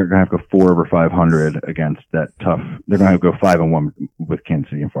they're going to have to go 4 over 500 against that tough. They're going to have to go 5-1 with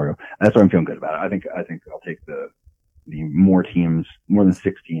Kansas City and Fargo. That's what I'm feeling good about it. I think I'll take the more teams, more than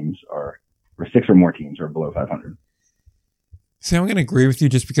 6 teams or 6 or more teams are below 500. See, I'm going to agree with you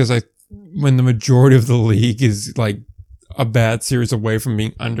just because when the majority of the league is like a bad series away from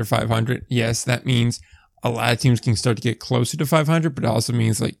being under 500, yes, that means a lot of teams can start to get closer to 500, but it also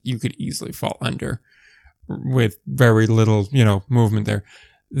means like you could easily fall under with very little, movement there.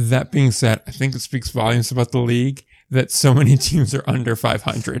 That being said, I think it speaks volumes about the league that so many teams are under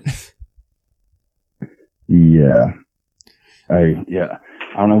 500. Yeah. I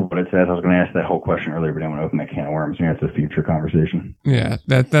don't know what it says. I was going to ask that whole question earlier, but I don't want to open that can of worms. Maybe that's a future conversation. Yeah,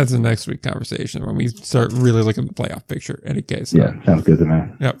 that's a next week conversation when we start really looking at the playoff picture. In any case. Yeah, sounds good to me.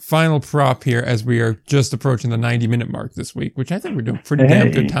 Yeah, final prop here as we are just approaching the 90-minute mark this week, which I think we're doing pretty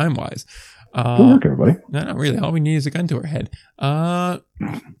damn good time-wise. Good work, everybody. No, not really. All we need is a gun to our head.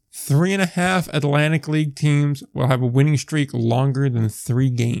 3.5 Atlantic League teams will have a winning streak longer than 3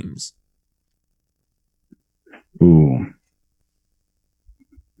 games. Ooh.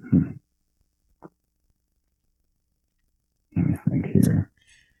 Let me think here.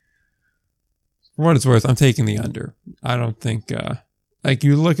 For what it's worth, I'm taking the under. I don't think,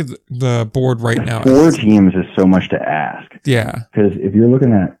 you look at the board right now. 4 teams is so much to ask. Yeah. Because if you're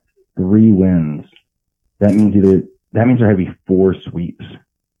looking at 3 wins, that means there have to be 4 sweeps.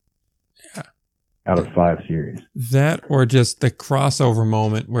 Yeah. Out of 5 series. That or just the crossover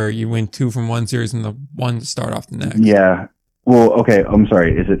moment where you win 2 from one series and the one to start off the next. Yeah. Well, okay, I'm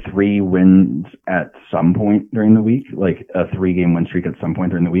sorry. Is it 3 wins at some point during the week? Like a 3-game win streak at some point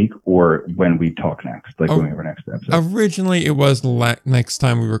during the week? Or when we talk next? Like when we have our next episode? Originally, it was next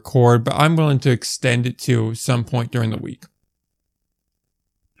time we record, but I'm willing to extend it to some point during the week.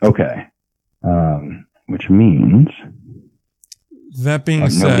 Okay. Which means... That being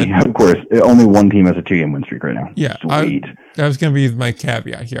said... of course, only one team has a 2-game win streak right now. Yeah. Sweet. That was going to be my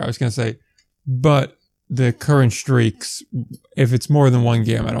caveat here. I was going to say, but... the current streaks, if it's more than 1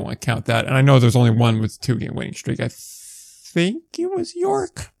 game, I don't want to count that. And I know there's only one with 2-game winning streak. I think it was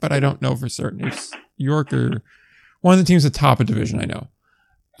York, but I don't know for certain. It's York or one of the teams at the top of division, I know.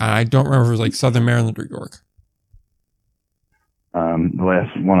 I don't remember if it was like Southern Maryland or York. The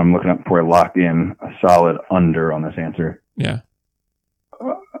last one I'm looking up for locked in a solid under on this answer. Yeah.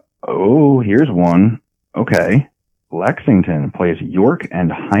 Here's one. Okay. Lexington plays York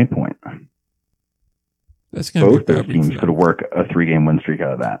and High Point. That's going to both those teams could work a 3-game win streak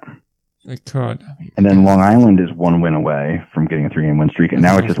out of that. They could. And then Long Island is 1 win away from getting a 3-game win streak, and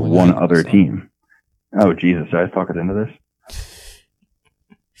now it's just one other team. Oh, Jesus. Did I talk it into this?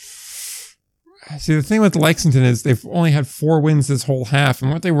 See, the thing with Lexington is they've only had 4 wins this whole half,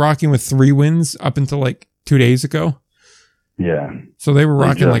 and weren't they rocking with 3 wins up until like 2 days ago? Yeah. So they were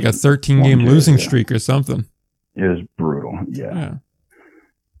rocking like a 13-game losing streak or something. It was brutal. Yeah.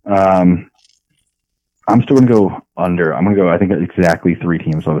 I'm still going to go under. I'm going to go, I think, exactly 3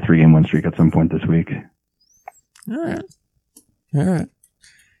 teams will have a 3-game win streak at some point this week. All right.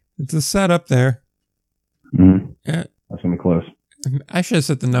 It's a setup there. Mm-hmm. Yeah. That's going to be close. I should have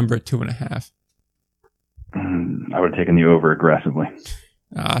set the number at 2.5. I would have taken the over aggressively.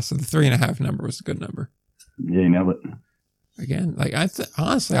 So the 3.5 number was a good number. Yeah, you nailed it. Again, like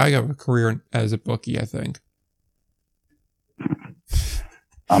honestly, I got a career as a bookie, I think.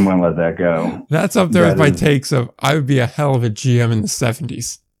 I'm going to let that go. That's up there with my takes of I would be a hell of a GM in the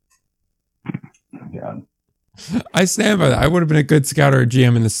 70s. God. I stand by that. I would have been a good scout or a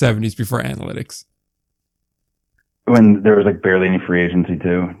GM in the 70s before analytics. When there was like barely any free agency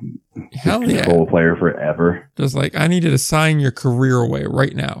too. Hell yeah. Control a player forever. Just like, I needed to sign your career away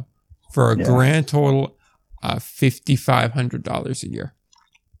right now for a grand total of $5,500 a year.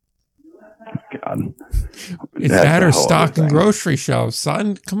 God. It's that or stock and grocery shelves,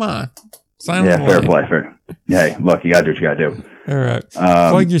 son. Come on. Sign yeah, fair play. Fair. Hey, look, you got to do what you got to do. All right.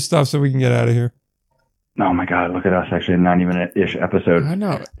 Plug your stuff so we can get out of here. Oh my God, look at us. Actually, a 90-minute-ish episode. I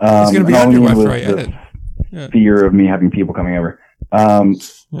know. It's going to be on your website. Fear of me having people coming over.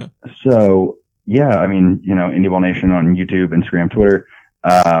 So yeah, I mean, Indie Ball Nation on YouTube, Instagram, Twitter,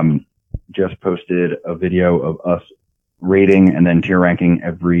 just posted a video of us rating and then tier ranking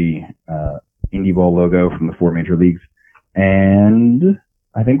every Indie Ball logo from the 4 major leagues. And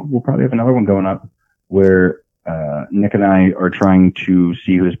I think we'll probably have another one going up where Nick and I are trying to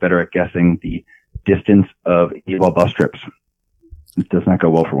see who's better at guessing the distance of Indie Ball bus trips. It does not go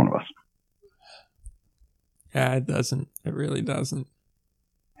well for one of us. Yeah, it doesn't. It really doesn't.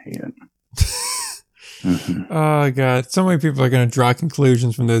 Hate it. Oh, God. So many people are going to draw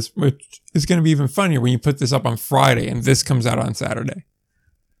conclusions from this, which is going to be even funnier when you put this up on Friday and this comes out on Saturday.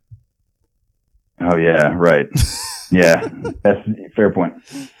 Oh, yeah, right. Yeah, that's a fair point.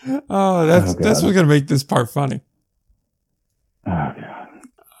 Oh, that's what's going to make this part funny. Oh, God.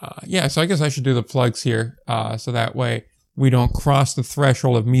 Yeah, so I guess I should do the plugs here, so that way we don't cross the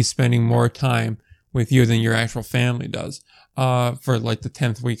threshold of me spending more time with you than your actual family does, for like the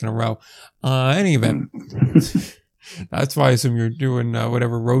 10th week in a row. Any event, that's why I assume you're doing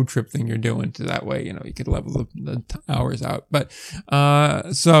whatever road trip thing you're doing, so that way, you could level the hours out. But,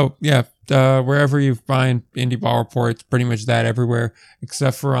 so yeah, wherever you find Indie Ball Report, it's pretty much that everywhere,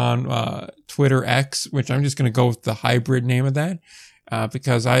 except for on Twitter X, which I'm just going to go with the hybrid name of that,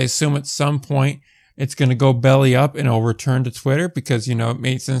 because I assume at some point it's going to go belly up and it'll return to Twitter because, it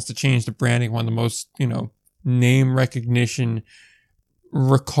made sense to change the branding. One of the most, name recognition,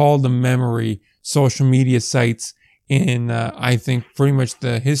 recall the memory social media sites in, I think, pretty much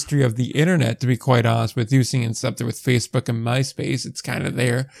the history of the internet, to be quite honest with you, seeing it's up there with Facebook and MySpace. It's kind of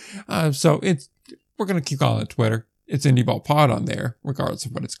there. So we're going to keep calling it Twitter. It's Indie Ball Pod on there, regardless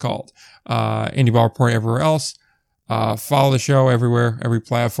of what it's called. Indie Ball Report everywhere else. Follow the show everywhere, every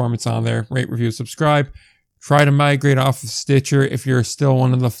platform it's on there. Rate, review, subscribe. Try to migrate off of Stitcher. If you're still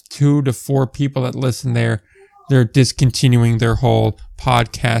one of the 2 to 4 people that listen there, they're discontinuing their whole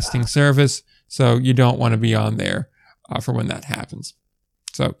podcasting service. So you don't want to be on there for when that happens.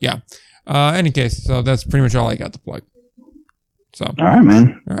 So, yeah. Any case, so that's pretty much all I got to plug. So, all right,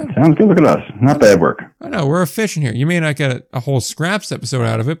 man. All right. Sounds good. Look at us. Not bad work. I know. We're efficient here. You may not get a whole Scraps episode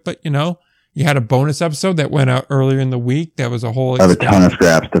out of it, but, you had a bonus episode that went out earlier in the week. That was a whole... I have a ton of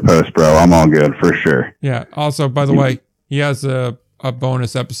scraps to post, bro. I'm all good, for sure. Yeah. Also, by the way, he has a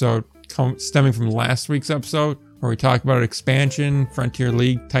bonus episode stemming from last week's episode where we talked about expansion, Frontier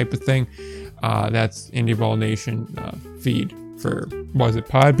League type of thing. That's Indie Ball Nation feed for... Was it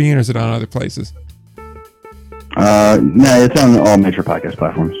Podbean or is it on other places? No, it's on all major podcast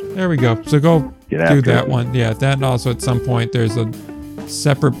platforms. There we go. So go do that one. Yeah, that, and also at some point there's a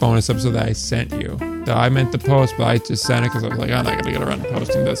separate bonus episode that I sent you that I meant to post, but I just sent it because I was like, I'm not going to get around to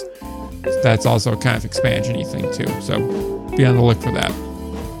posting this. That's also a kind of expansion-y thing too, so be on the look for that.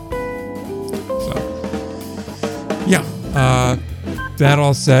 So, yeah, that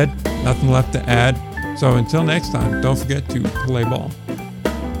all said, nothing left to add. So until next time, don't forget to play ball.